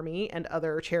Salvation Army and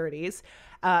other charities.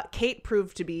 Kate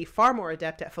proved to be far more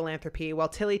adept at philanthropy, while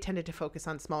Tilly tended to focus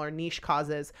on smaller niche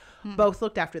causes. Both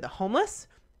looked after the homeless,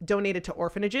 donated to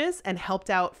orphanages, and helped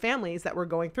out families that were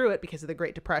going through it because of the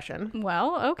Great Depression.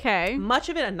 Well, okay. Much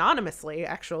of it anonymously,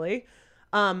 actually.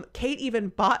 Kate even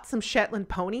bought some Shetland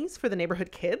ponies for the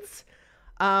neighborhood kids.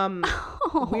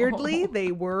 Weirdly,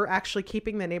 they were actually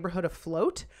keeping the neighborhood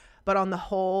afloat. But on the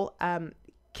whole,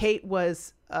 Kate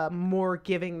was more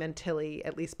giving than Tilly,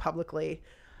 at least publicly.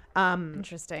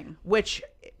 Interesting. Which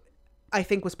I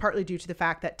think was partly due to the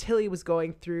fact that Tilly was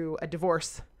going through a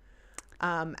divorce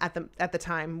at the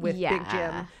time with Big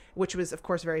Jim, which was, of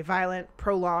course, very violent,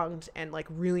 prolonged, and like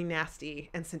really nasty.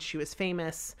 And since she was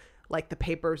famous, like the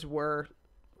papers were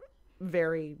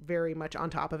very, very much on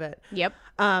top of it. Yep.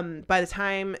 By the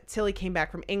time Tilly came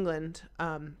back from England,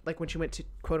 like when she went to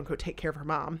quote unquote take care of her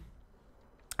mom,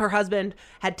 her husband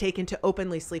had taken to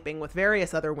openly sleeping with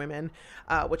various other women,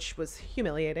 which was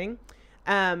humiliating.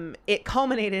 It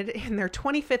culminated in their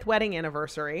 25th wedding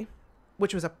anniversary,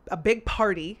 which was a big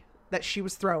party that she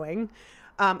was throwing.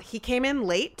 He came in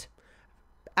late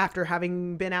after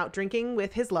having been out drinking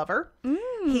with his lover.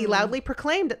 He loudly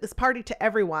proclaimed at this party to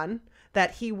everyone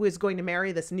that he was going to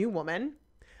marry this new woman.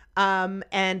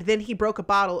 And then he broke a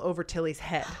bottle over Tilly's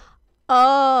head.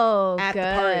 Oh, at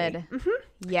good. the party.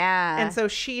 Yeah. And so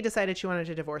she decided she wanted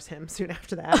to divorce him soon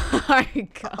after that. Oh my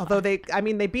God. Although they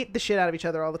beat the shit out of each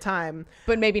other all the time.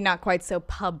 But maybe not quite so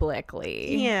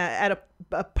publicly. Yeah, at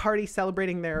a party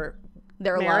celebrating their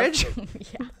marriage.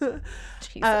 Yeah.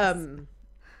 Jesus.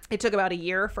 It took about a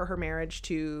year for her marriage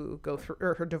to go through,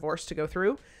 or her divorce to go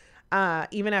through.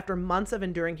 Even after months of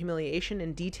enduring humiliation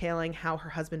and detailing how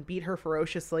her husband beat her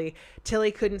ferociously,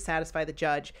 Tilly couldn't satisfy the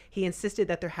judge. He insisted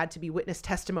that there had to be witness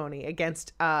testimony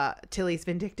against Tilly's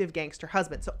vindictive gangster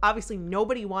husband. So obviously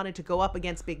nobody wanted to go up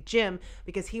against Big Jim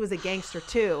because he was a gangster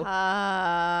too.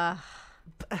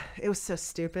 It was so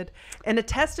stupid. In a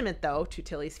testament, though, to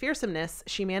Tilly's fearsomeness,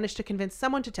 she managed to convince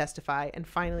someone to testify, and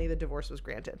finally the divorce was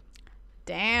granted.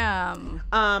 Damn.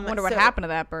 Wonder what happened to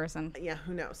that person. Yeah,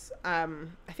 who knows? I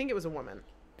think it was a woman,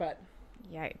 but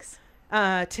Yikes.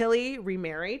 Tilly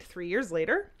remarried 3 years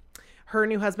later. Her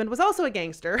new husband was also a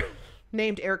gangster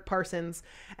named Eric Parsons,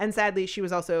 and sadly, she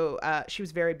was also she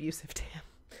was very abusive to him.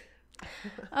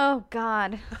 Oh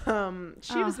God.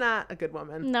 She was not a good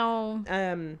woman.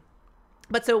 No.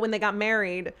 But so when they got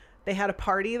married, they had a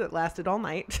party that lasted all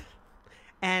night.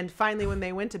 And finally, when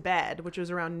they went to bed, which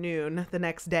was around noon the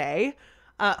next day,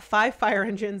 5 fire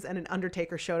engines and an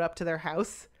undertaker showed up to their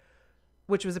house,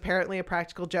 which was apparently a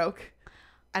practical joke.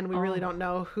 And we really don't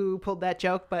know who pulled that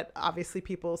joke, but obviously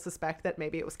people suspect that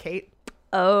maybe it was Kate.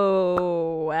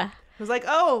 Oh. It was like,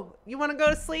 oh, you want to go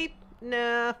to sleep?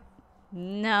 Nah.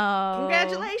 No.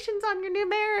 Congratulations on your new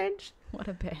marriage. What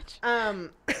a bitch.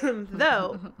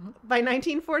 Though, by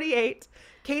 1948,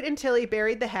 Kate and Tilly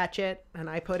buried the hatchet, and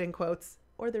I put in quotes,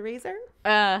 or the razor.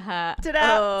 Uh-huh.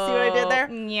 Ta-da! See what I did there?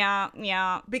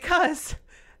 Yeah. Because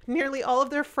nearly all of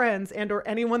their friends and or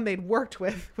anyone they'd worked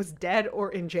with was dead or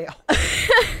in jail.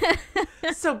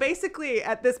 So basically,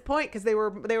 at this point, because they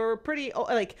were pretty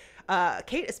like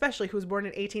Kate especially, who was born in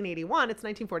 1881, it's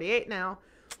 1948 now.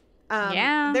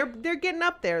 Yeah. They're getting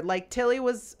up there. Like Tilly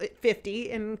was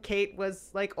 50 and Kate was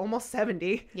like almost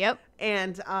 70. Yep.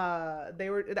 And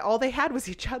all they had was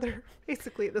each other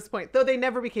basically at this point. Though they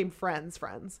never became friends.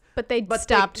 But they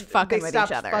stopped fucking with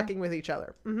each other. Fucking with each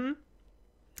other.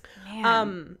 Mm-hmm.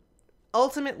 Man.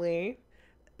 Ultimately,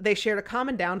 they shared a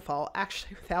common downfall,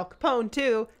 actually with Al Capone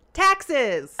too.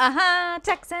 Taxes.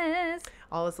 Texas.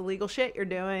 All this illegal shit you're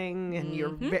doing,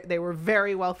 and they were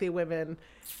very wealthy women,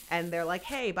 and they're like,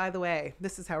 hey, by the way,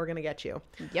 this is how we're gonna get you.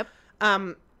 Yep.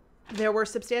 There were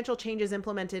substantial changes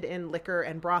implemented in liquor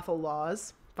and brothel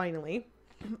laws, finally,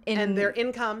 and their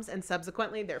incomes and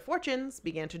subsequently their fortunes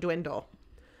began to dwindle.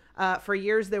 For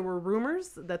years, there were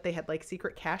rumors that they had like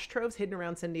secret cash troves hidden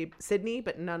around Sydney,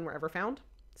 but none were ever found.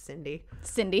 Cindy.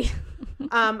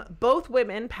 Both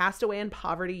women passed away in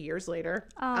poverty years later.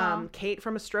 Kate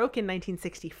from a stroke in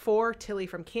 1964, Tilly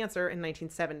from cancer in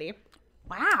 1970.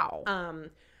 Wow.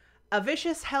 A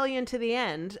vicious hellion to the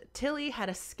end, Tilly had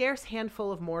a scarce handful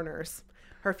of mourners.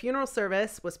 Her funeral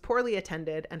service was poorly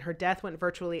attended, and her death went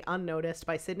virtually unnoticed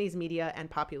by Sydney's media and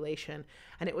population,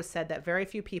 and it was said that very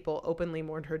few people openly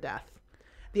mourned her death.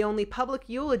 The only public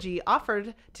eulogy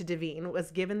offered to Devine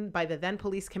was given by the then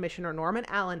police commissioner Norman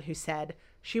Allen, who said,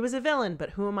 "She was a villain, but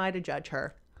who am I to judge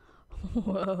her?"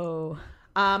 Whoa.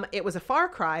 It was a far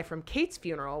cry from Kate's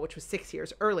funeral, which was 6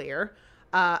 years earlier.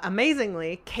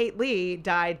 Amazingly, Kate Lee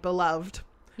died beloved.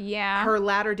 Yeah. Her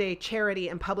latter-day charity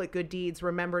and public good deeds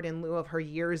remembered in lieu of her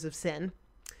years of sin.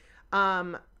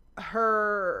 Her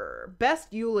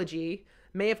best eulogy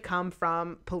may have come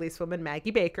from policewoman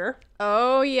Maggie Baker.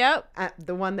 Oh, yep.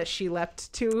 The one that she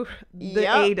leapt to the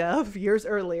aid of years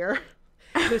earlier,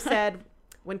 who said,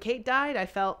 when Kate died, I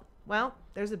felt, well,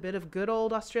 there's a bit of good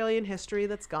old Australian history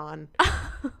that's gone.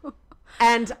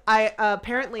 And I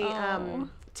apparently,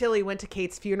 Tilly went to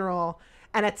Kate's funeral,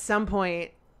 and at some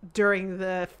point during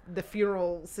the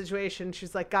funeral situation,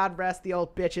 she's like, God rest the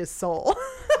old bitch's soul.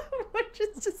 Which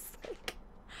is just like...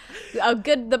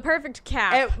 the perfect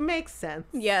cap. It makes sense.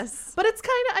 Yes. But it's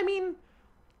kind of, I mean,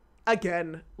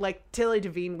 again, like Tilly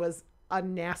Devine was a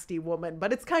nasty woman,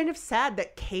 but it's kind of sad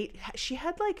that Kate, she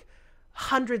had like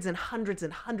hundreds and hundreds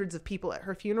and hundreds of people at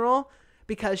her funeral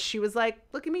because she was like,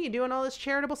 look at me doing all this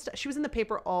charitable stuff. She was in the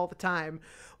paper all the time.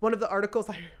 One of the articles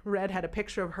I read had a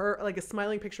picture of her, like a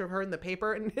smiling picture of her in the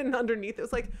paper, and underneath it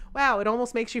was like, wow, it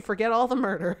almost makes you forget all the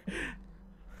murder.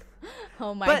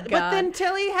 Oh my God. But then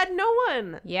Tilly had no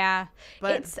one. Yeah.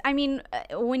 But it's, I mean,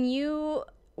 when you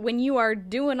are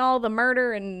doing all the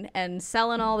murder and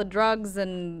selling all the drugs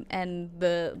and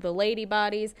the lady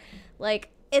bodies, like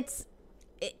it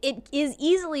is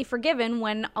easily forgiven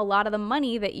when a lot of the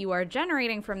money that you are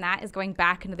generating from that is going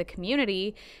back into the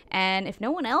community. And if no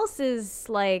one else is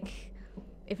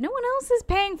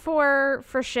paying for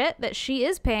shit that she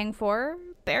is paying for,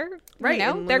 they're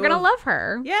gonna love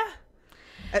her. Yeah.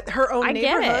 Her own I get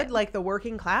neighborhood, it. like the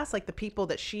working class, like the people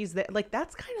that she's there, like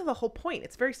that's kind of the whole point.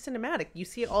 It's very cinematic. You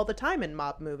see it all the time in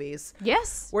mob movies.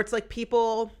 Yes. Where it's like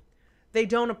people, they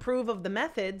don't approve of the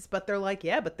methods, but they're like,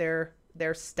 yeah, but they're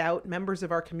stout members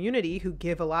of our community who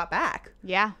give a lot back.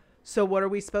 Yeah. So what are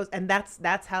we supposed? And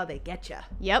that's how they get you.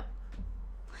 Yep.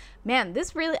 Man,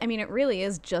 this really, I mean, it really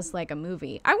is just like a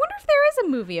movie. I wonder if there is a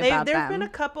movie about There've them. been a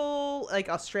couple like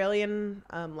Australian,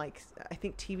 like I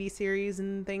think TV series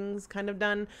and things kind of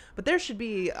done, but there should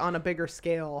be on a bigger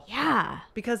scale. Yeah.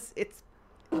 Because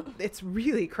it's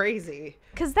really crazy.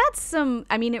 Because that's some,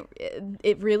 I mean,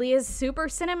 it really is super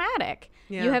cinematic.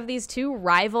 Yeah. You have these two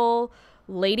rival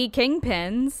lady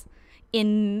kingpins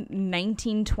in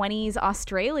 1920s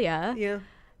Australia. Yeah.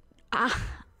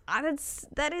 It's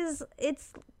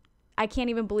I can't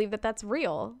even believe that that's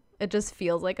real. It just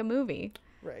feels like a movie.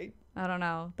 Right. I don't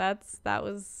know. That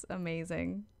was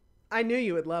amazing. I knew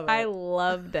you would love it. I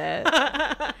loved it. And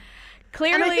I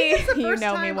Clearly, think it's the you first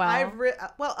know me time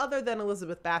well. well, other than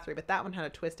Elizabeth Bathory, but that one had a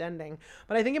twist ending.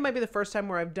 But I think it might be the first time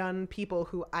where I've done people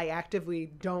who I actively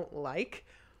don't like,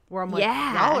 where I'm like,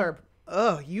 Yeah.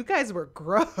 you guys were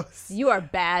gross. You are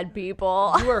bad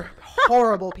people. You were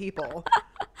horrible people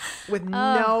with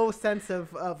no sense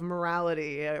of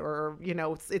morality, or, you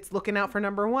know, it's looking out for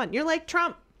number one. You're like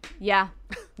Trump. Yeah.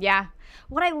 Yeah.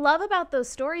 What I love about those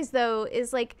stories though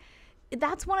is like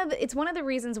it's one of the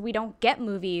reasons we don't get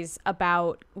movies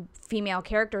about female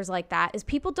characters like that is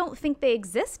people don't think they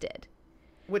existed.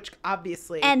 Which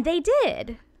obviously, And they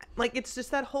did. like, it's just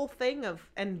that whole thing of,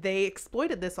 and they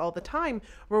exploited this all the time,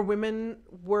 where women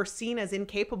were seen as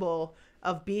incapable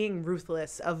of being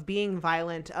ruthless, of being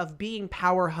violent, of being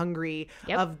power hungry,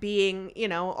 Yep. of being, you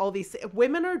know, all these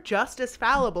women are just as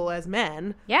fallible as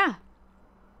men. Yeah.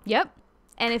 Yep.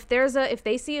 And if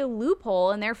they see a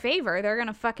loophole in their favor, they're going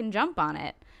to fucking jump on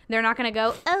it. They're not going to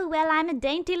go, "Oh, well, I'm a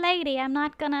dainty lady. I'm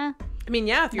not going to." I mean,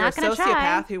 yeah, if you're a Not gonna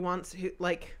sociopath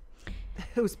try.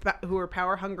 who are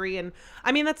power hungry, and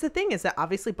I mean, that's the thing, is that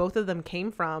obviously both of them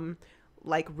came from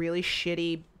like really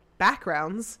shitty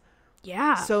backgrounds.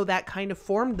 Yeah. So that kind of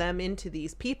formed them into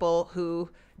these people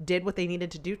who did what they needed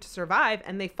to do to survive,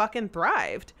 and they fucking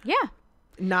thrived. Yeah.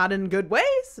 Not in good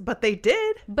ways, but they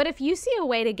did. But if you see a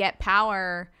way to get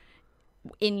power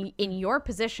in your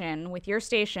position with your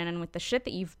station and with the shit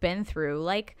that you've been through,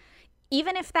 like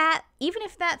even if that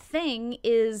thing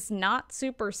is not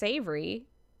super savory,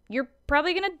 you're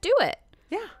probably going to do it.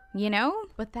 Yeah. You know?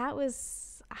 But that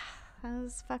was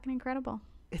fucking incredible.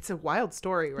 It's a wild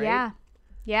story, right? Yeah.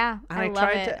 Yeah. And I love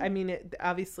it. I mean,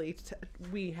 obviously,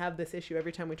 we have this issue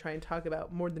every time we try and talk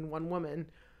about more than one woman.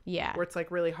 Yeah. Where it's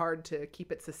like really hard to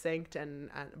keep it succinct,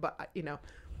 but you know,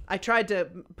 I tried to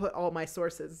put all my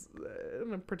sources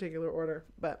in a particular order,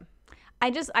 but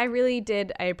I really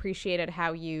did. I appreciated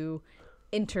how you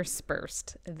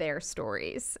interspersed their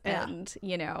stories and,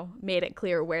 you know, made it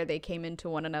clear where they came into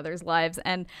one another's lives.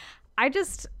 And I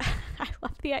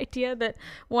love the idea that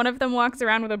one of them walks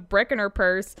around with a brick in her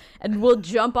purse and will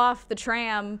jump off the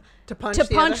tram to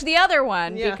punch the other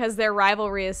one Yeah. because their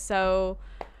rivalry is so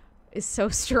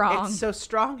strong. It's so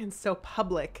strong and so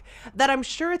public that I'm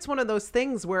sure it's one of those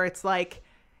things where it's like,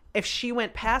 if she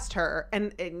went past her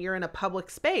and you're in a public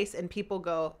space and people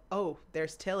go, "Oh,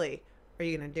 there's Tilly. Are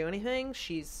you going to do anything?"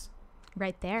 She's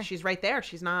right there. She's right there.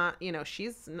 She's not, you know,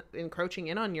 she's encroaching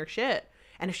in on your shit.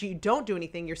 And if you don't do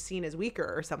anything, you're seen as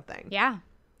weaker or something. Yeah.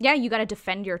 Yeah, you got to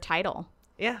defend your title.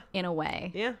 Yeah. In a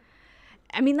way. Yeah.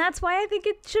 I mean, that's why I think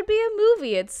it should be a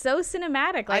movie. It's so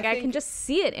cinematic. Like, I think- can just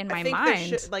see it in my I think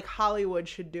mind. like Hollywood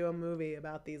should do a movie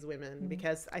about these women,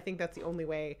 because I think that's the only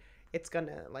way it's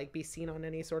gonna like be seen on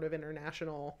any sort of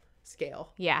international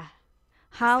scale. Yeah.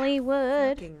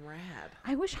 Hollywood. Fucking rad.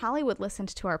 I wish Hollywood listened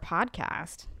to our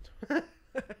podcast.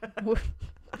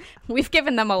 We've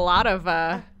given them a lot of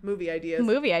Movie ideas.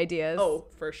 movie ideas. Oh,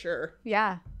 for sure.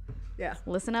 Yeah. Yeah.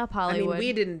 Listen up, I Hollywood. mean,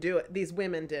 we didn't do it. These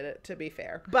women did it, to be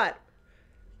fair. But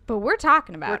but we're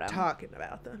talking about we're them. talking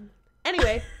about them.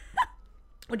 Anyway,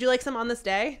 would you like some on this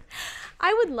day?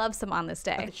 I would love some on this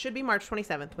day. It should be March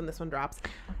 27th when this one drops.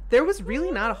 There was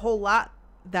really not a whole lot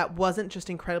that wasn't just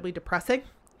incredibly depressing.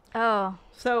 Oh.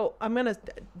 So I'm going to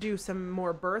do some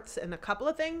more births and a couple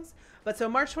of things. But so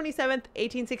March 27th,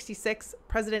 1866,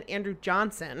 President Andrew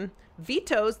Johnson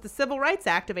vetoes the Civil Rights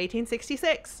Act of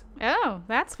 1866. Oh,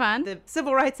 that's fun. The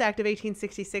Civil Rights Act of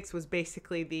 1866 was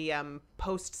basically the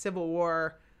post-Civil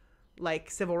War,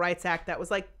 like, Civil Rights Act that was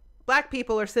like, black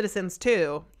people are citizens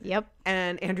too. Yep.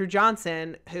 And Andrew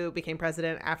Johnson, who became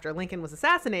president after Lincoln was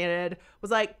assassinated,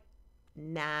 was like,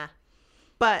 nah.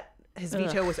 But his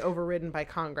veto was overridden by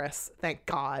Congress, thank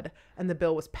God, and the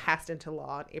bill was passed into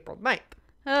law on April 9th.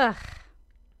 Ugh.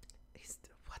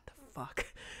 What the fuck?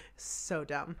 So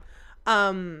dumb.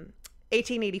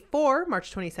 1884,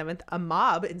 March 27th, a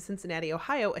mob in Cincinnati,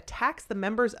 Ohio, attacks the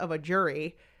members of a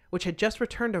jury which had just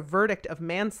returned a verdict of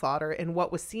manslaughter in what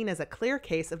was seen as a clear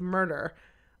case of murder.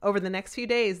 Over the next few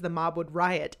days, the mob would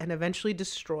riot and eventually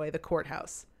destroy the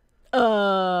courthouse.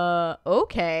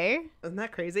 Okay. Isn't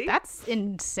that crazy? That's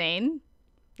insane.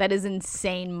 That is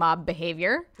insane mob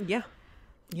behavior. Yeah.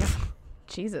 Yeah.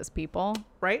 Jesus, people.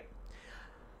 Right?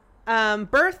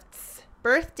 Birthdays.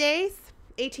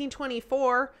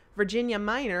 1824, Virginia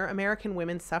Minor, American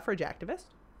women's suffrage activist.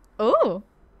 Oh,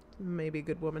 Maybe a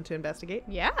good woman to investigate.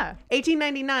 yeah.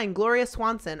 1899, Gloria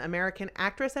Swanson, American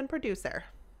actress and producer.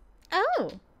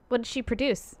 Oh. What did she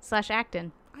produce / act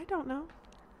in? I don't know.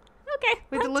 Okay.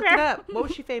 We had to look it up. What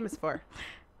was she famous for?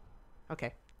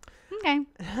 Okay. Okay.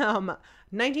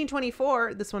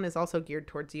 1924, this one is also geared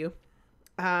towards you.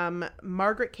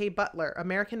 Margaret K. Butler,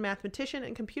 American mathematician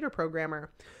and computer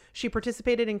programmer. She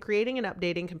participated in creating and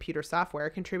updating computer software,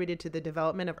 contributed to the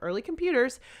development of early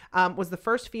computers, was the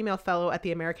first female fellow at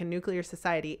the American Nuclear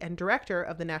Society, and director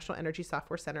of the National Energy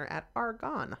Software Center at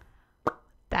Argonne.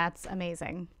 That's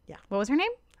amazing. Yeah. What was her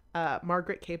name?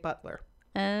 Margaret K. Butler.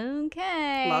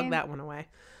 Okay. Log that one away.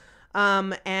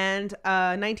 And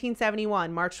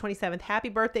 1971, March 27th. Happy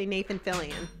birthday, Nathan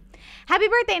Fillion. Happy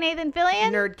birthday, Nathan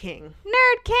Fillion. Nerd King.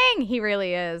 Nerd King. He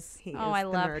really is. He is I the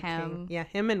love Nerd him. King. Yeah,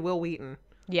 him and Will Wheaton.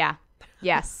 Yeah.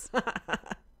 Yes.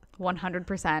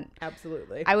 100%.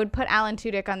 Absolutely. I would put Alan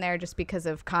Tudyk on there just because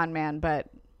of Con Man, but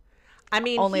I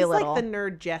mean, only he's a little. like the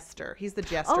nerd jester. He's the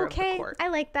jester of the okay. court. I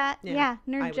like that. Yeah, Yeah. I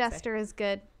Nerd would Jester is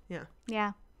good. Yeah.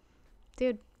 Yeah.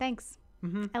 Dude, thanks.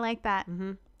 Mm-hmm. I like that.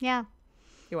 Mm-hmm. Yeah.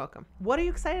 You're welcome. What are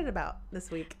you excited about this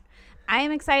week? I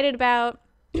am excited about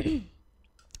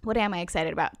what am I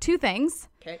excited about? Two things.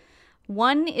 Okay.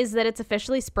 One is that it's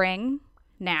officially spring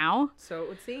now. So it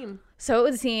would seem. So it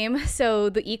would seem. So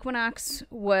the equinox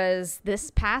was this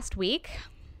past week.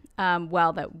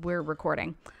 That we're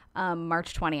recording.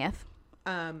 March 20th.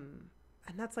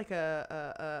 And that's like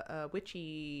a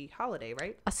witchy holiday,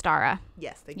 right? Astara.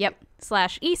 Yes. Thank Yep. you.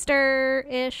 /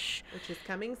 Easter-ish. Which is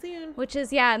coming soon. Which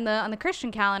is, yeah, on the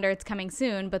Christian calendar, it's coming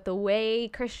soon. But the way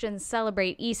Christians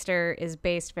celebrate Easter is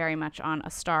based very much on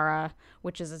Astara,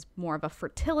 which is more of a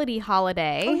fertility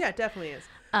holiday. Oh yeah, it definitely is.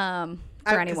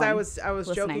 For anyone I was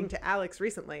listening. joking to Alex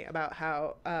recently about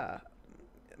how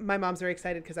my mom's very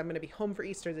excited because I'm going to be home for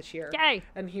Easter this year. Yay!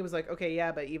 And he was like, okay,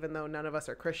 yeah, but even though none of us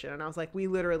are Christian. And I was like, we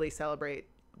literally celebrate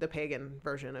the pagan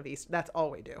version of Easter. That's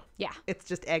all we do. Yeah. It's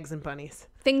just eggs and bunnies.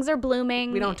 Things are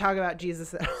blooming. We don't talk about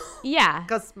Jesus at all. Yeah.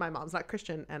 Because my mom's not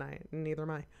Christian and neither am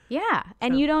I. Yeah.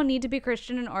 And you don't need to be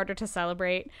Christian in order to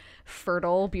celebrate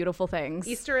fertile, beautiful things.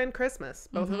 Easter and Christmas.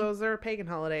 Both of those are pagan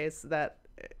holidays that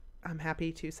I'm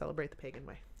happy to celebrate the pagan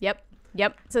way. Yep.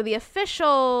 So the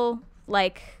official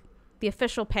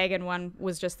pagan one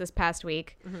was just this past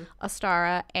week,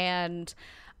 Astara, and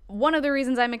one of the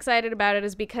reasons I'm excited about it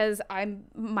is because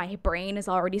my brain is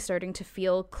already starting to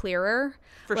feel clearer.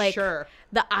 For like, sure.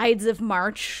 The Ides of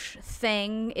March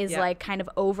thing is like kind of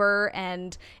over,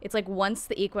 and it's like once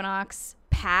the equinox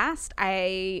passed,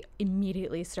 I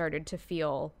immediately started to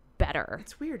feel better.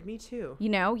 It's weird. Me too. You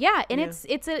know? Yeah, and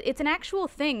it's an actual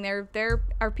thing. There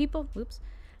are people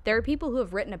who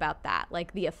have written about that,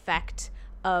 like the effect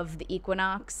of the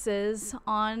equinoxes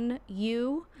on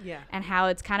you, and how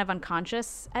it's kind of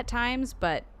unconscious at times,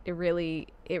 but it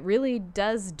really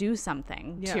does do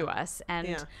something to us.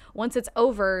 And once it's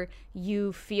over,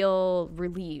 you feel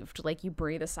relieved, like you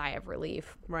breathe a sigh of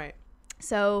relief. Right.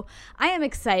 So I am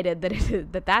excited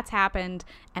that that's happened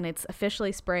and it's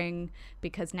officially spring,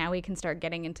 because now we can start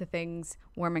getting into things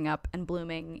warming up and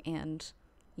blooming and,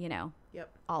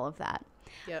 all of that.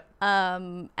 Yep.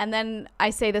 And then I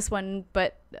say this one,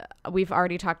 but we've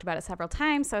already talked about it several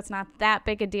times, so it's not that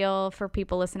big a deal for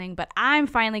people listening, but I'm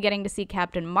finally getting to see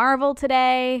Captain Marvel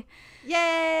today.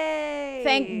 Yay!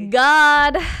 Thank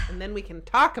God. And then we can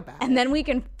talk about it. And then we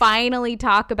can finally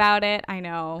talk about it. I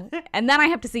know. And then I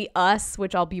have to see Us,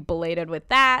 which I'll be belated with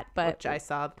that, but which I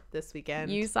saw this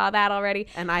weekend. You saw that already.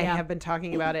 And I have been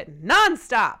talking about it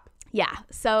nonstop. Yeah.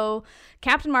 So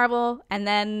Captain Marvel, and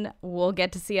then we'll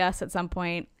get to see Us at some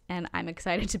point, and I'm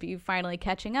excited to be finally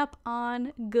catching up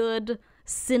on good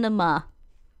cinema.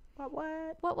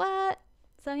 What?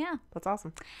 So yeah. That's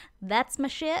awesome. That's my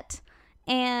shit.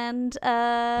 And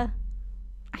I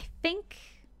think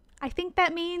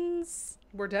that means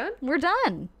we're done? We're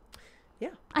done.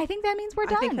 Yeah. I think that means we're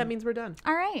done. I think that means we're done.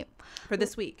 All right. For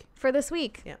this week.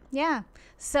 Yeah. Yeah.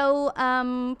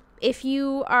 So if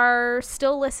you are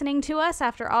still listening to us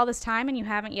after all this time and you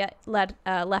haven't yet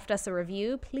left us a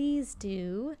review, please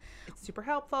do. It's super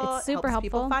helpful. It's super helps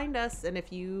people helpful. find us. And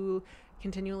if you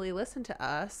continually listen to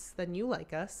us, then you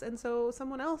like us. And so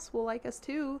someone else will like us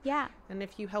too. Yeah. And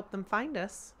if you help them find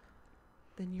us,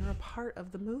 then you're a part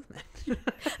of the movement.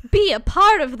 Be a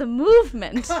part of the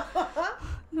movement.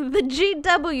 The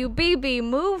GWBB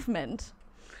movement.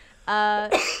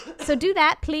 So do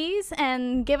that, please,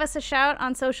 and give us a shout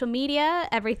on social media.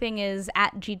 Everything is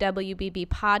at GWBB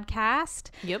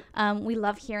Podcast. Yep. We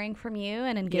love hearing from you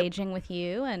and engaging with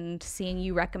you and seeing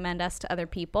you recommend us to other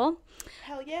people.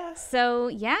 Hell yeah. So,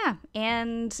 yeah.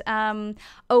 And,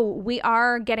 we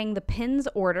are getting the pins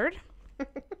ordered.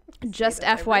 Just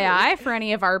FYI, for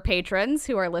any of our patrons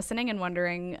who are listening and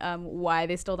wondering why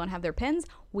they still don't have their pins,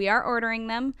 we are ordering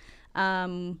them.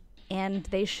 And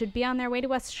they should be on their way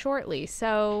to us shortly.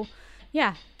 So,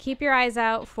 yeah, keep your eyes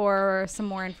out for some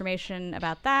more information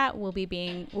about that. We'll be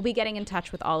getting in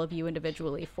touch with all of you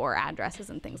individually for addresses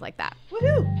and things like that.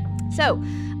 Woohoo! So,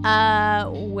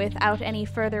 without any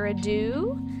further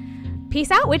ado,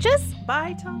 peace out, witches.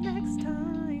 Bye till next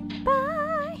time. Bye.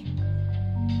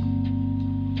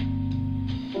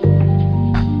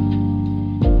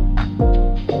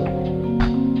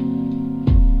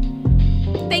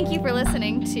 Thank you for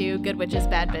listening to Good Witches,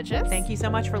 Bad Bitches. Thank you so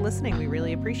much for listening. We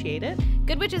really appreciate it.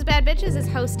 Good Witches, Bad Bitches is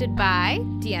hosted by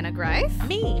Deanna Greif,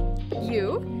 Me.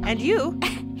 you, And you.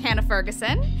 Hannah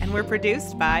Ferguson. And we're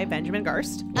produced by Benjamin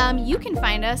Garst. You can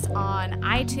find us on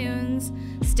iTunes,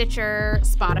 Stitcher,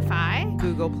 Spotify,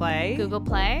 Google Play. Pretty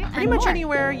Pretty much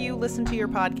anywhere you listen to your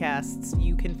podcasts,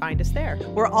 you can find us there.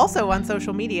 We're also on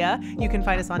social media. You can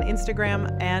find us on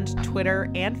Instagram and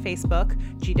Twitter and Facebook,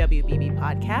 GWBB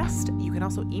Podcast. You can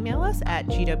also email us at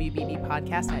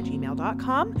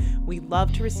gwbbpodcast@gmail.com. We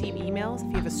love to receive emails.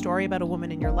 If you have a story about a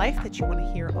woman in your life that you want to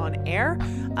hear on air,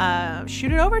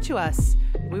 shoot it over to us.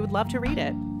 We would love to read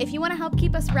it. If you want to help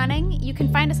keep us running, you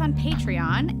can find us on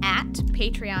Patreon at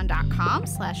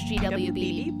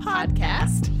patreon.com/GWBB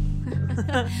podcast.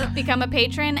 Become a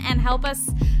patron and help us,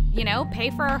 pay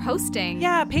for our hosting.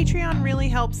 Yeah, Patreon really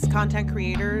helps content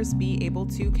creators be able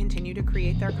to continue to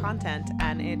create their content,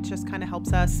 and it just kind of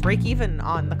helps us break even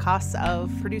on the costs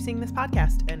of producing this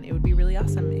podcast. And it would be really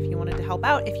awesome if you wanted to help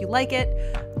out. If you like it,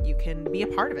 you can be a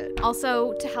part of it.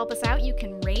 Also, to help us out, you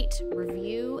can rate,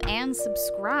 review, and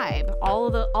subscribe. All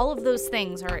of those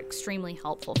things are extremely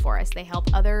helpful for us. They help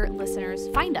other listeners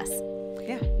find us.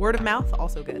 Yeah, word of mouth,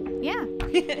 also good. Yeah.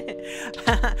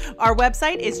 Our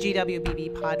website is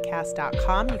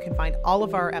gwbbpodcast.com. You can find all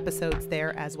of our episodes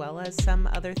there, as well as some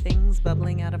other things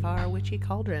bubbling out of our witchy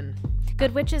cauldron.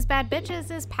 Good Witches, Bad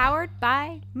Bitches is powered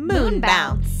by Moon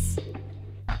Bounce.